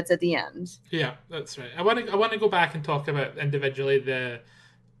the credits at the end. Yeah, that's right. I want to go back and talk about individually the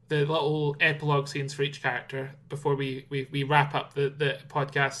little epilogue scenes for each character before we wrap up the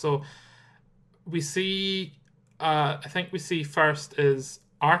podcast. So we see, I think we see first is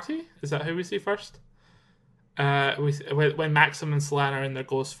Artie. Is that who we see first? When Maxim and Solana are in their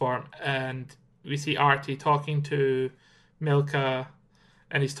ghost form, and we see Artie talking to Milka,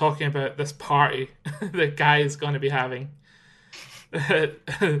 and he's talking about this party that Guy is going to be having.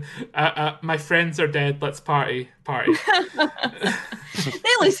 My friends are dead. Let's party. They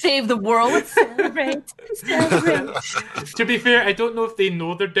only saved the world. Let's celebrate. To be fair, I don't know if they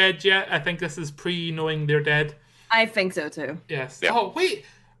know they're dead yet. I think this is pre-knowing they're dead. I think so too. Yes. Yeah. Oh wait,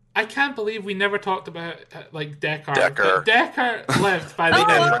 I can't believe we never talked about Deckard. Decker. Deckard lived by the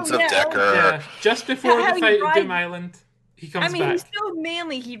The end. entrance of Decker. Yeah, just before How the he fight at rides- Doom Island, he comes back. he's so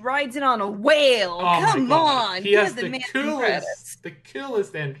manly. He rides in on a whale. Oh my Come God. on. He Give has the man some coolest, credits. the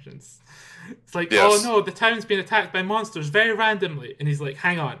coolest entrance. It's like, Yes. oh no, the town's been attacked by monsters very randomly. And he's like,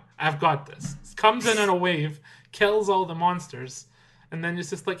 hang on, I've got this. Comes in on a wave, kills all the monsters, and then it's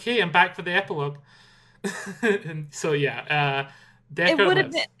just like, hey, I'm back for the epilogue. And so yeah, Decker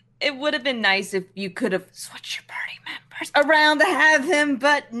It would have been nice if you could have switched your party members around to have him,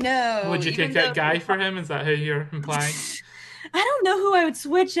 but no. Would you Even take out though- Guy for him? Is that how you're implying? I don't know who I would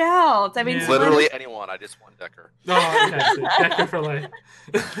switch out. I mean, Yeah. Literally anyone. I just want Decker. Oh, okay. So Decker for life.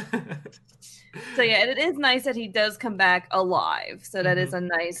 So yeah, it is nice that he does come back alive. So that is a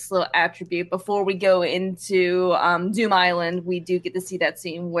nice little attribute. Before we go into Doom Island, we do get to see that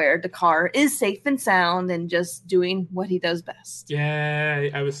scene where Dakar is safe and sound and just doing what he does best. Yeah,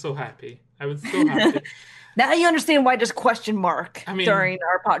 I was so happy. Now you understand why there's question mark I mean, during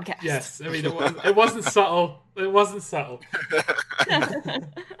our podcast. Yes, I mean it wasn't subtle. It wasn't subtle.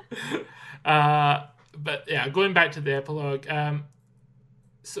 But yeah, going back to the epilogue.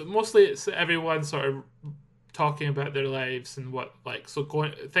 So mostly it's everyone sort of talking about their lives and what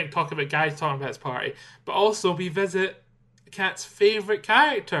talking about Guy talking about his party, but also we visit Kat's favorite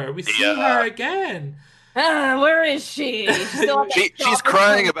character. We see her again. Where is she? She's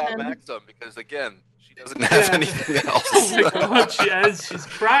crying about Maxim because again she doesn't have anything else. Oh my God, she is. She's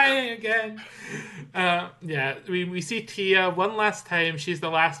crying again. We see Tia one last time. She's the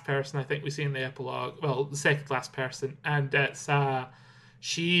last person I think we see in the epilogue. Well, the second last person, and it's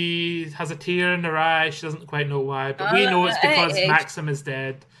she has a tear in her eye. She doesn't quite know why, but we know it's because Maxim is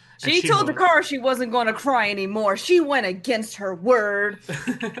dead. She told Dakar she wasn't going to cry anymore. She went against her word.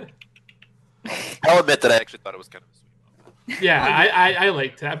 I'll admit that I actually thought it was kind of a sweet moment. Yeah, I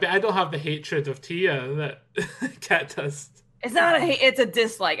liked it. I don't have the hatred of Tia that Kat does. It's not a hate, it's a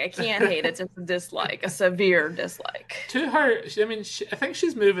dislike. I can't hate it. It's just a dislike, a severe dislike. To her, I mean, I think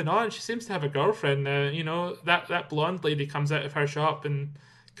she's moving on. She seems to have a girlfriend now. You know, that blonde lady comes out of her shop and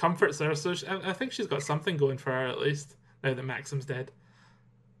comforts her. So I think she's got something going for her, at least, now that Maxim's dead.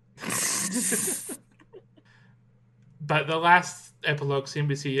 But the last epilogue scene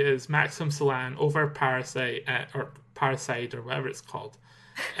we see is Maxim Solan over Parasite, or Parasite, or whatever it's called.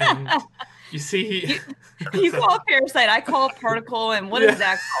 And you see... You call it Parasite, I call it Particle, and what does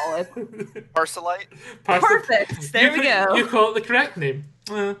Zach call it? Parcelite? Perfect. There we go. You call it the correct name.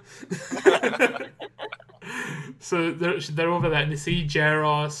 So they're over there, and they see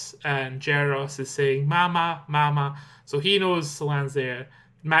Jeros, and Jeros is saying, Mama, Mama. So he knows Solan's there.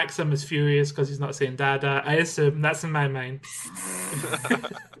 Maxim is furious because he's not saying Dada. I assume that's in my mind.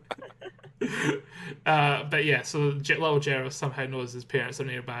 But yeah, so little Jeros somehow knows his parents are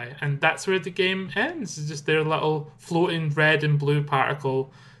nearby, and that's where the game ends. It's just their little floating red and blue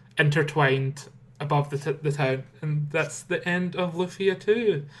particle intertwined above the town, and that's the end of Lufia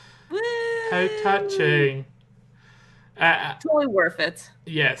 2. Woo! How touching. Totally worth it.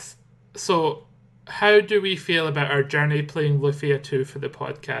 Yes. So, how do we feel about our journey playing Lufia 2 for the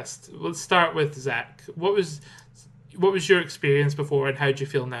podcast? Let's start with Zach. What was your experience before, and how do you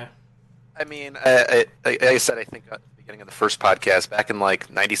feel now? I mean, like I said, I think at the beginning of the first podcast, back in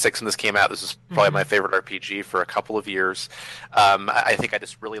like '96 when this came out, this was probably my favorite RPG for a couple of years. I think I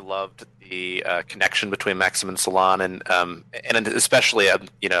just really loved the connection between Maxim and Solan, and especially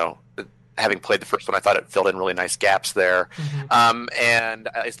having played the first one, I thought it filled in really nice gaps there. And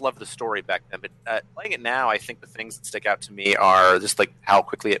I just loved the story back then. But playing it now, I think the things that stick out to me are just like how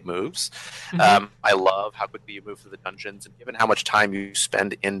quickly it moves. I love how quickly you move through the dungeons, and given how much time you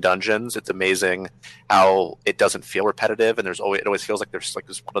spend in dungeons, it's amazing how it doesn't feel repetitive. And it always feels like there's like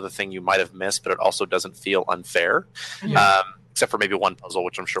this one other thing you might have missed, but it also doesn't feel unfair. Except for maybe one puzzle,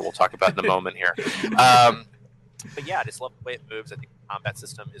 which I'm sure we'll talk about in a moment here. But yeah, I just love the way it moves. I think the combat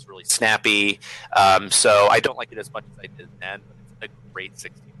system is really snappy. So I don't like it as much as I did then, but it's a great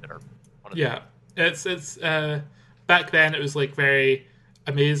 16-bit. It's back then it was like very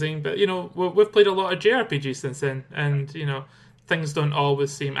amazing, but we've played a lot of JRPGs since then, and things don't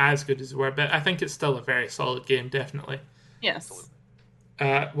always seem as good as they were. But I think it's still a very solid game, definitely. Yes.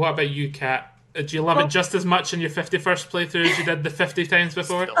 What about you, Kat? Do you love it just as much in your 51st playthrough as you did the 50 times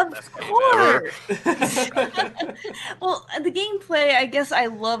before? Of course. Well, the gameplay, I guess I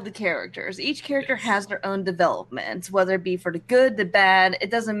love the characters. Each character has their own development, whether it be for the good, the bad,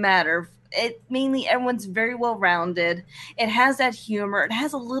 it doesn't matter. Everyone's very well rounded. It has that humor. It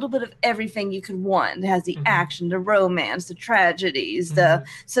has a little bit of everything you could want. It has the action, the romance, the tragedies, the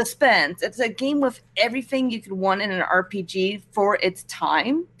suspense. It's a game with everything you could want in an RPG for its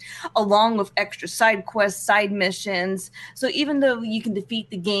time, along with extra side quests, side missions. So even though you can defeat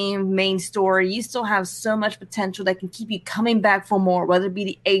the game main story, you still have so much potential that can keep you coming back for more, whether it be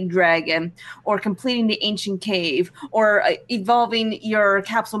the egg dragon or completing the ancient cave or evolving your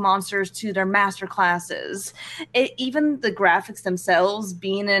capsule monsters to their master classes. Even the graphics themselves,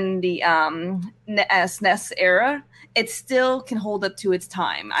 being in the SNES era, it still can hold up to its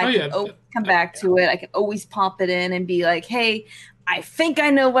time. I can always come back to it. I can always pop it in and be like, hey, I think I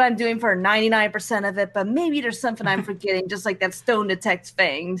know what I'm doing for 99% of it, but maybe there's something I'm forgetting, just like that Stone Detect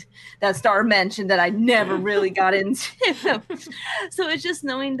Fang that Star mentioned that I never really got into. So it's just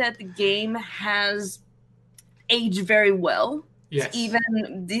knowing that the game has aged very well. Yes. Even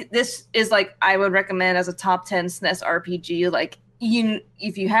this is like I would recommend as a top 10 SNES RPG. Like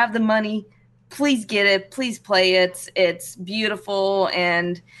if you have the money, please get it. Please play it. It's beautiful,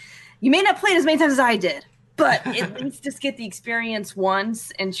 and you may not play it as many times as I did, but at least just get the experience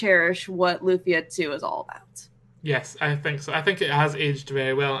once and cherish what Lufia 2 is all about. Yes, I think so. I think it has aged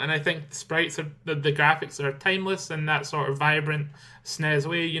very well, and I think the sprites the graphics are timeless in that sort of vibrant SNES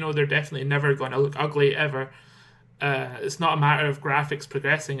way. They're definitely never going to look ugly ever. It's not a matter of graphics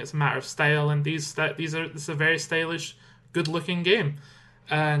progressing; it's a matter of style. And this is a very stylish, good-looking game.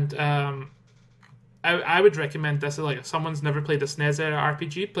 And I would recommend this. Like, if someone's never played a SNES era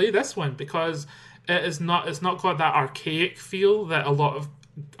RPG, play this one because it's not got that archaic feel that a lot of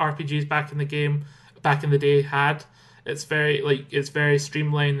RPGs back in the day had. It's very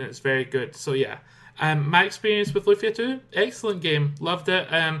streamlined and it's very good. So yeah, my experience with Lufia 2, excellent game, loved it.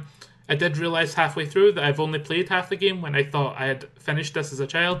 I did realize halfway through that I've only played half the game when I thought I had finished this as a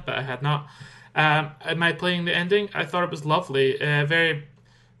child, but I had not. Am I playing the ending? I thought it was lovely. Very,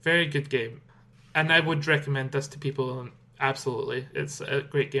 very good game. And I would recommend this to people, absolutely. It's a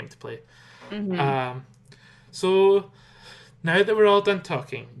great game to play. So, now that we're all done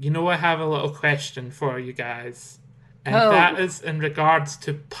talking, I have a little question for you guys. And Oh. that is in regards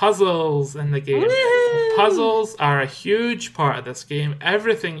to puzzles in the game. Woo! Puzzles are a huge part of this game.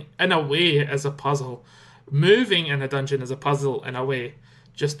 Everything, in a way, is a puzzle. Moving in a dungeon is a puzzle in a way,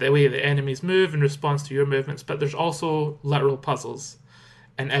 just the way the enemies move in response to your movements. But there's also literal puzzles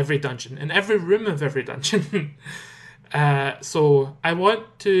in every dungeon, in every room of every dungeon. So I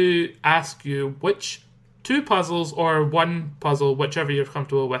want to ask you which two puzzles or one puzzle, whichever you're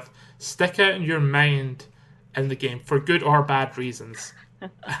comfortable with, stick out in your mind in the game for good or bad reasons.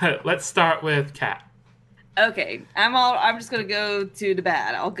 Let's start with Kat. Okay, I'm just gonna go to the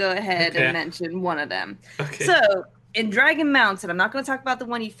bad. I'll go ahead Okay. and mention one of them. Okay. So in Dragon Mountain, I'm not going to talk about the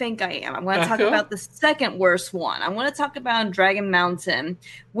one you think I am. I'm going to talk Okay. about the second worst one. I'm going to talk about in Dragon Mountain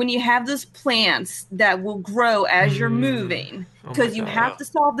when you have those plants that will grow as you're moving, Oh my because you God. have to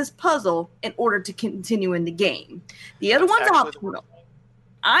solve this puzzle in order to continue in the game. The other one's actually the optional.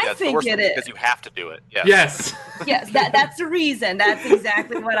 I Yeah, it's the think worst it one is. because you have to do it. Yes. Yes. Yes, that's the reason. That's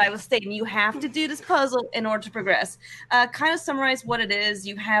exactly what I was stating. You have to do this puzzle in order to progress. Kind of summarize what it is.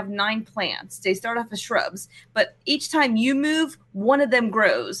 You have 9 plants. They start off as shrubs, but each time you move, one of them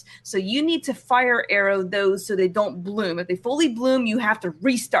grows. So you need to fire arrow those so they don't bloom. If they fully bloom, you have to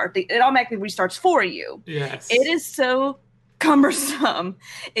restart. It automatically restarts for you. Yes. It is so cumbersome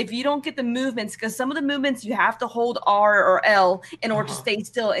if you don't get the movements, because some of the movements you have to hold R or L in order to stay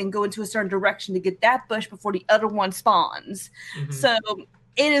still and go into a certain direction to get that bush before the other one spawns. Mhm. So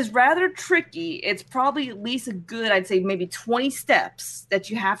it is rather tricky. It's probably at least a good, I'd say maybe 20 steps that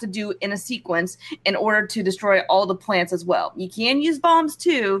you have to do in a sequence in order to destroy all the plants as well. You can use bombs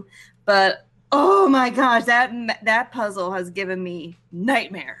too, but oh my gosh, that puzzle has given me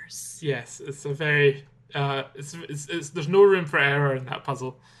nightmares. Yes, it's a very it's there's no room for error in that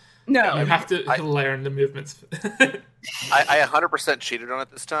puzzle. No. You have to I- learn the movements. I 100% cheated on it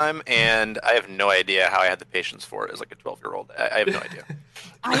this time, and I have no idea how I had the patience for it as like a 12-year-old. I have no idea.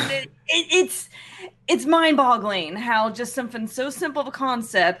 It's mind-boggling how just something so simple of a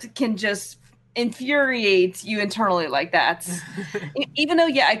concept can just infuriate you internally like that. Even though,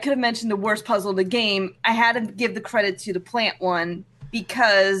 yeah, I could have mentioned the worst puzzle in the game, I had to give the credit to the plant one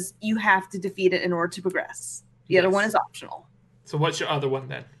because you have to defeat it in order to progress. The other Yes. one is optional. So what's your other one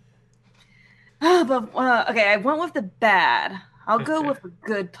then? Okay, I went with the bad. I'll go Okay. with a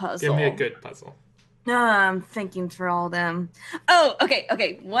good puzzle. Give me a good puzzle. No, I'm thinking through all of them. Oh,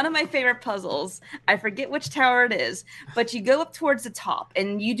 okay. One of my favorite puzzles. I forget which tower it is, but you go up towards the top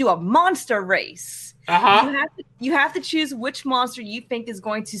and you do a monster race. Uh-huh. You have to choose which monster you think is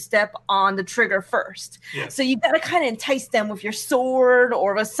going to step on the trigger first. Yes. So you got to kind of entice them with your sword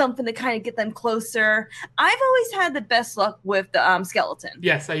or with something to kind of get them closer. I've always had the best luck with the skeleton.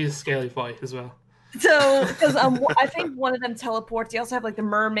 Yes, I use Scaly Boy as well. So, because I think one of them teleports. You also have like the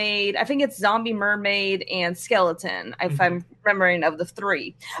mermaid. I think it's zombie mermaid and skeleton, if I'm remembering of the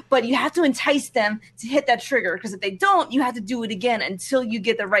 3. But you have to entice them to hit that trigger, because if they don't, you have to do it again until you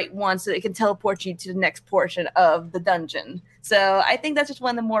get the right one, so it can teleport you to the next portion of the dungeon. So I think that's just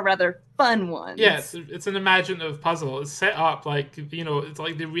one of the more rather fun ones. Yes, it's an imaginative puzzle. It's set up like, you know, it's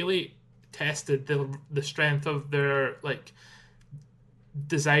like they really tested the strength of their like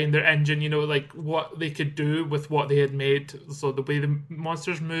design, their engine, you know, like what they could do with what they had made. So the way the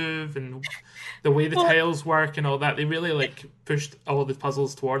monsters move and the way the tiles work and all that, they really like pushed all the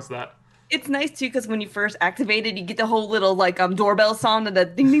puzzles towards that. It's nice too, because when you first activate it, you get the whole little like doorbell song and the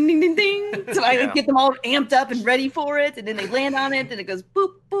ding ding ding ding ding. So I get them all amped up and ready for it, and then they land on it, and it goes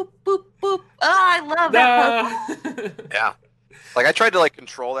boop boop boop boop. Oh, I love that puzzle. Yeah. Like I tried to like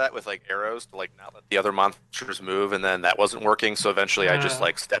control that with like arrows to like not let the other monsters move, and then that wasn't working. So eventually, I just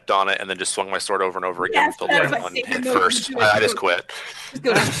like stepped on it and then just swung my sword over and over again Yes, until the that's right my one favorite hit move to first. do it. I just quit.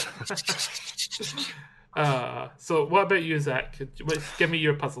 Just go So what about you, Zach? Give me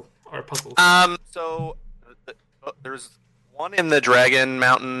your puzzle or puzzles. So there's one in the Dragon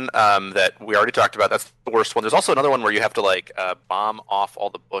Mountain that we already talked about. That's the worst one. There's also another one where you have to like bomb off all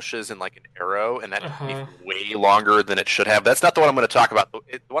the bushes in like an arrow, and that takes way longer than it should have. That's not the one I'm going to talk about.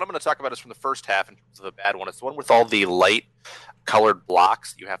 The one I'm going to talk about is from the first half in terms of the bad one. It's the one with all the light colored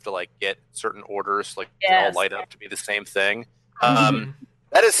blocks. You have to like get certain orders, like they all light up to be the same thing.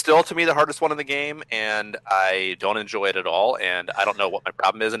 That is still, to me, the hardest one in the game, and I don't enjoy it at all, and I don't know what my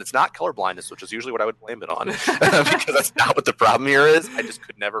problem is, and it's not color blindness, which is usually what I would blame it on, because that's not what the problem here is. I just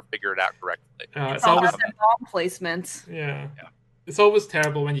could never figure it out correctly. It's all always about that bomb placement. yeah. It's always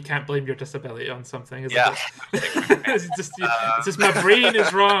terrible when you can't blame your disability on something, isn't Yeah. it? it's just my brain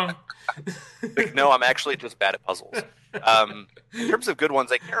is wrong. Like, no, I'm actually just bad at puzzles. In terms of good ones,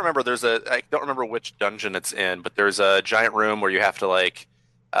 I can't remember. I don't remember which dungeon it's in, but there's a giant room where you have to like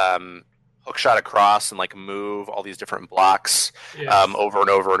hook shot across and like move all these different blocks Yes. over and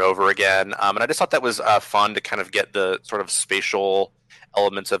over and over again. And I just thought that was fun to kind of get the sort of spatial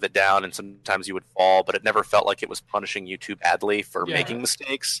elements of it down. And sometimes you would fall, but it never felt like it was punishing you too badly for Yeah. making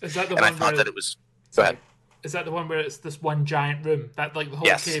mistakes. Is that the And I one thought where? that it was. Go ahead. Is that the one where it's this one giant room? That like the whole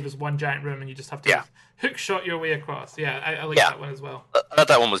Yes. cave is one giant room, and you just have to Yeah. hook shot your way across. Yeah, I like Yeah. that one as well. I thought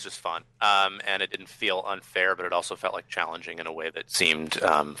that one was just fun, and it didn't feel unfair, but it also felt like challenging in a way that seemed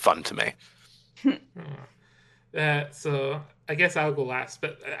fun to me. So I guess I'll go last,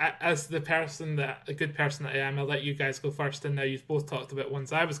 but as the good person that I am, I'll let you guys go first. And now you've both talked about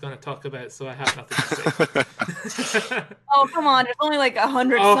ones I was going to talk about, so I have nothing to say. Oh, come on. There's only like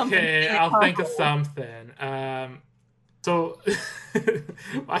 100 something. Okay, I'll think of something. So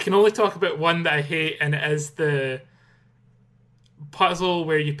I can only talk about one that I hate, and it is the puzzle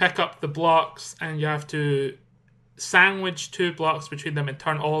where you pick up the blocks and you have to sandwich 2 blocks between them and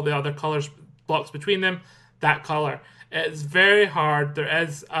turn all the other blocks between them that color. It's very hard. There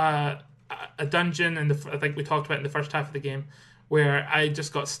is a dungeon, and I think we talked about in the first half of the game, where I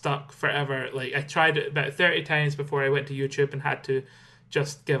just got stuck forever. Like I tried it about 30 times before I went to YouTube and had to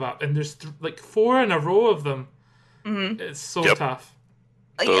just give up. And there's like 4 in a row of them. Mm-hmm. It's so Yep. tough.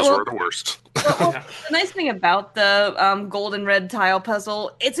 Those were the worst. Well, Yeah. the nice thing about the gold and red tile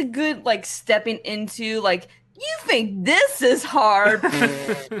puzzle, it's a good like stepping into like, you think this is hard.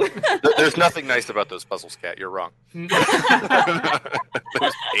 There's nothing nice about those puzzles, Kat. You're wrong. It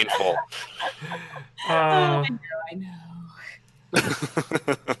was painful. I know.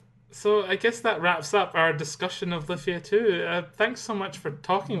 So I guess that wraps up our discussion of Lithia 2. Thanks so much for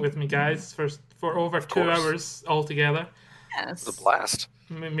talking with me, guys, for over 2 course. hours altogether. Yes. It was a blast.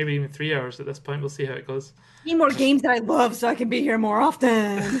 Maybe even 3 hours at this point. We'll see how it goes. Need more games that I love so I can be here more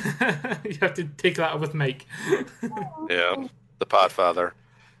often. You have to take that up with Mike. Yeah, the Podfather.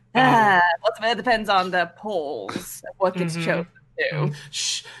 Well, it depends on the polls of what gets Mhm. chosen too.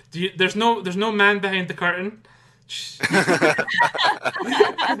 Shh. There's no man behind the curtain. Shh. I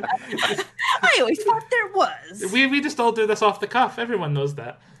always thought there was. We just all do this off the cuff. Everyone knows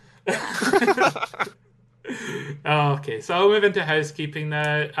that. Okay, so I'll move into housekeeping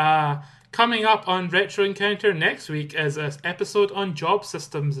now. Coming up on Retro Encounter next week is an episode on job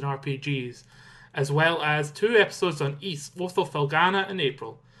systems in RPGs, as well as 2 episodes on East, Lothal Felghana in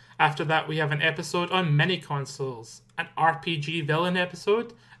April. After that, we have an episode on mini consoles, an RPG villain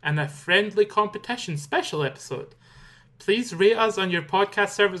episode, and a friendly competition special episode. Please rate us on your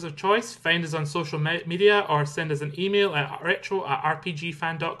podcast service of choice, find us on social media, or send us an email at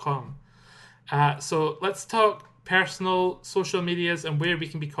retro@rpgfan.com. So let's talk personal social medias and where we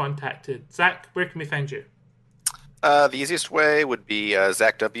can be contacted. Zach, where can we find you? The easiest way would be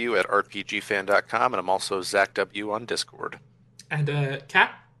ZachW at rpgfan.com, and I'm also ZachW on Discord. And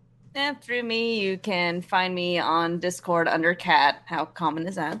Kat? Through me, you can find me on Discord under Cat. How common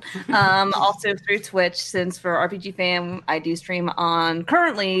is that? Also through Twitch, since for RPG Fan, I do stream on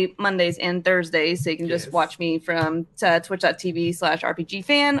currently Mondays and Thursdays, so you can just Yes. watch me from twitch.tv/RPG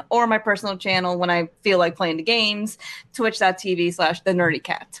Fan, or my personal channel when I feel like playing the games, twitch.tv/The Nerdy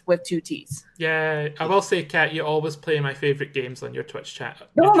Cat with 2 T's. Yeah, I will say, Kat, you always play my favorite games on your Twitch chat.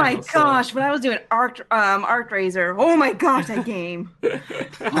 Oh my channel, so- gosh, when I was doing ArcRaiser, oh my gosh, that game.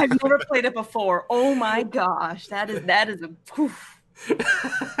 I've never played it before. Oh my gosh, that is a poof.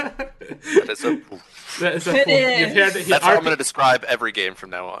 That is a, That is a It full- You've is. heard it here. that's how I'm going to describe every game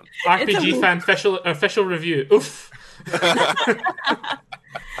from now on. RPG It's a- fan official review. Oof.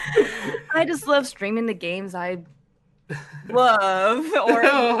 I just love streaming the games I love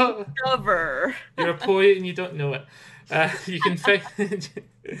or discover. You're a poet and you don't know it. You can find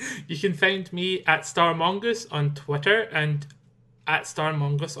you can find me at Starmongoose on Twitter and at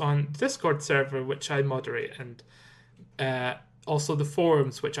Starmongoose on Discord server, which I moderate, and also the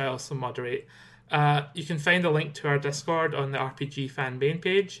forums, which I also moderate. You can find a link to our Discord on the RPG fan main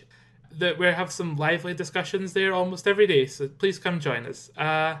page. That we have some lively discussions there almost every day, so please come join us.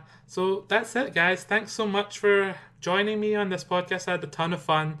 So that's it, guys. Thanks so much for joining me on this podcast. I had a ton of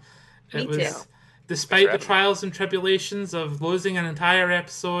fun. Me too. Despite the having me. trials and tribulations of losing an entire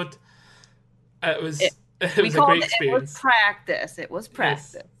episode, it was We a great called it, it was experience. practice. It was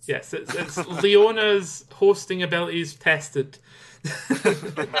practice. Yes, it's Leona's hosting abilities tested.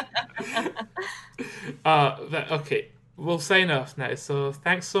 Okay, we'll sign off now. So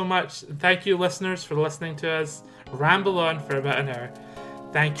thanks so much. Thank you, listeners, for listening to us ramble on for about an hour.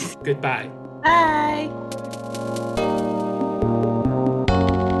 Thank you. Goodbye. Bye.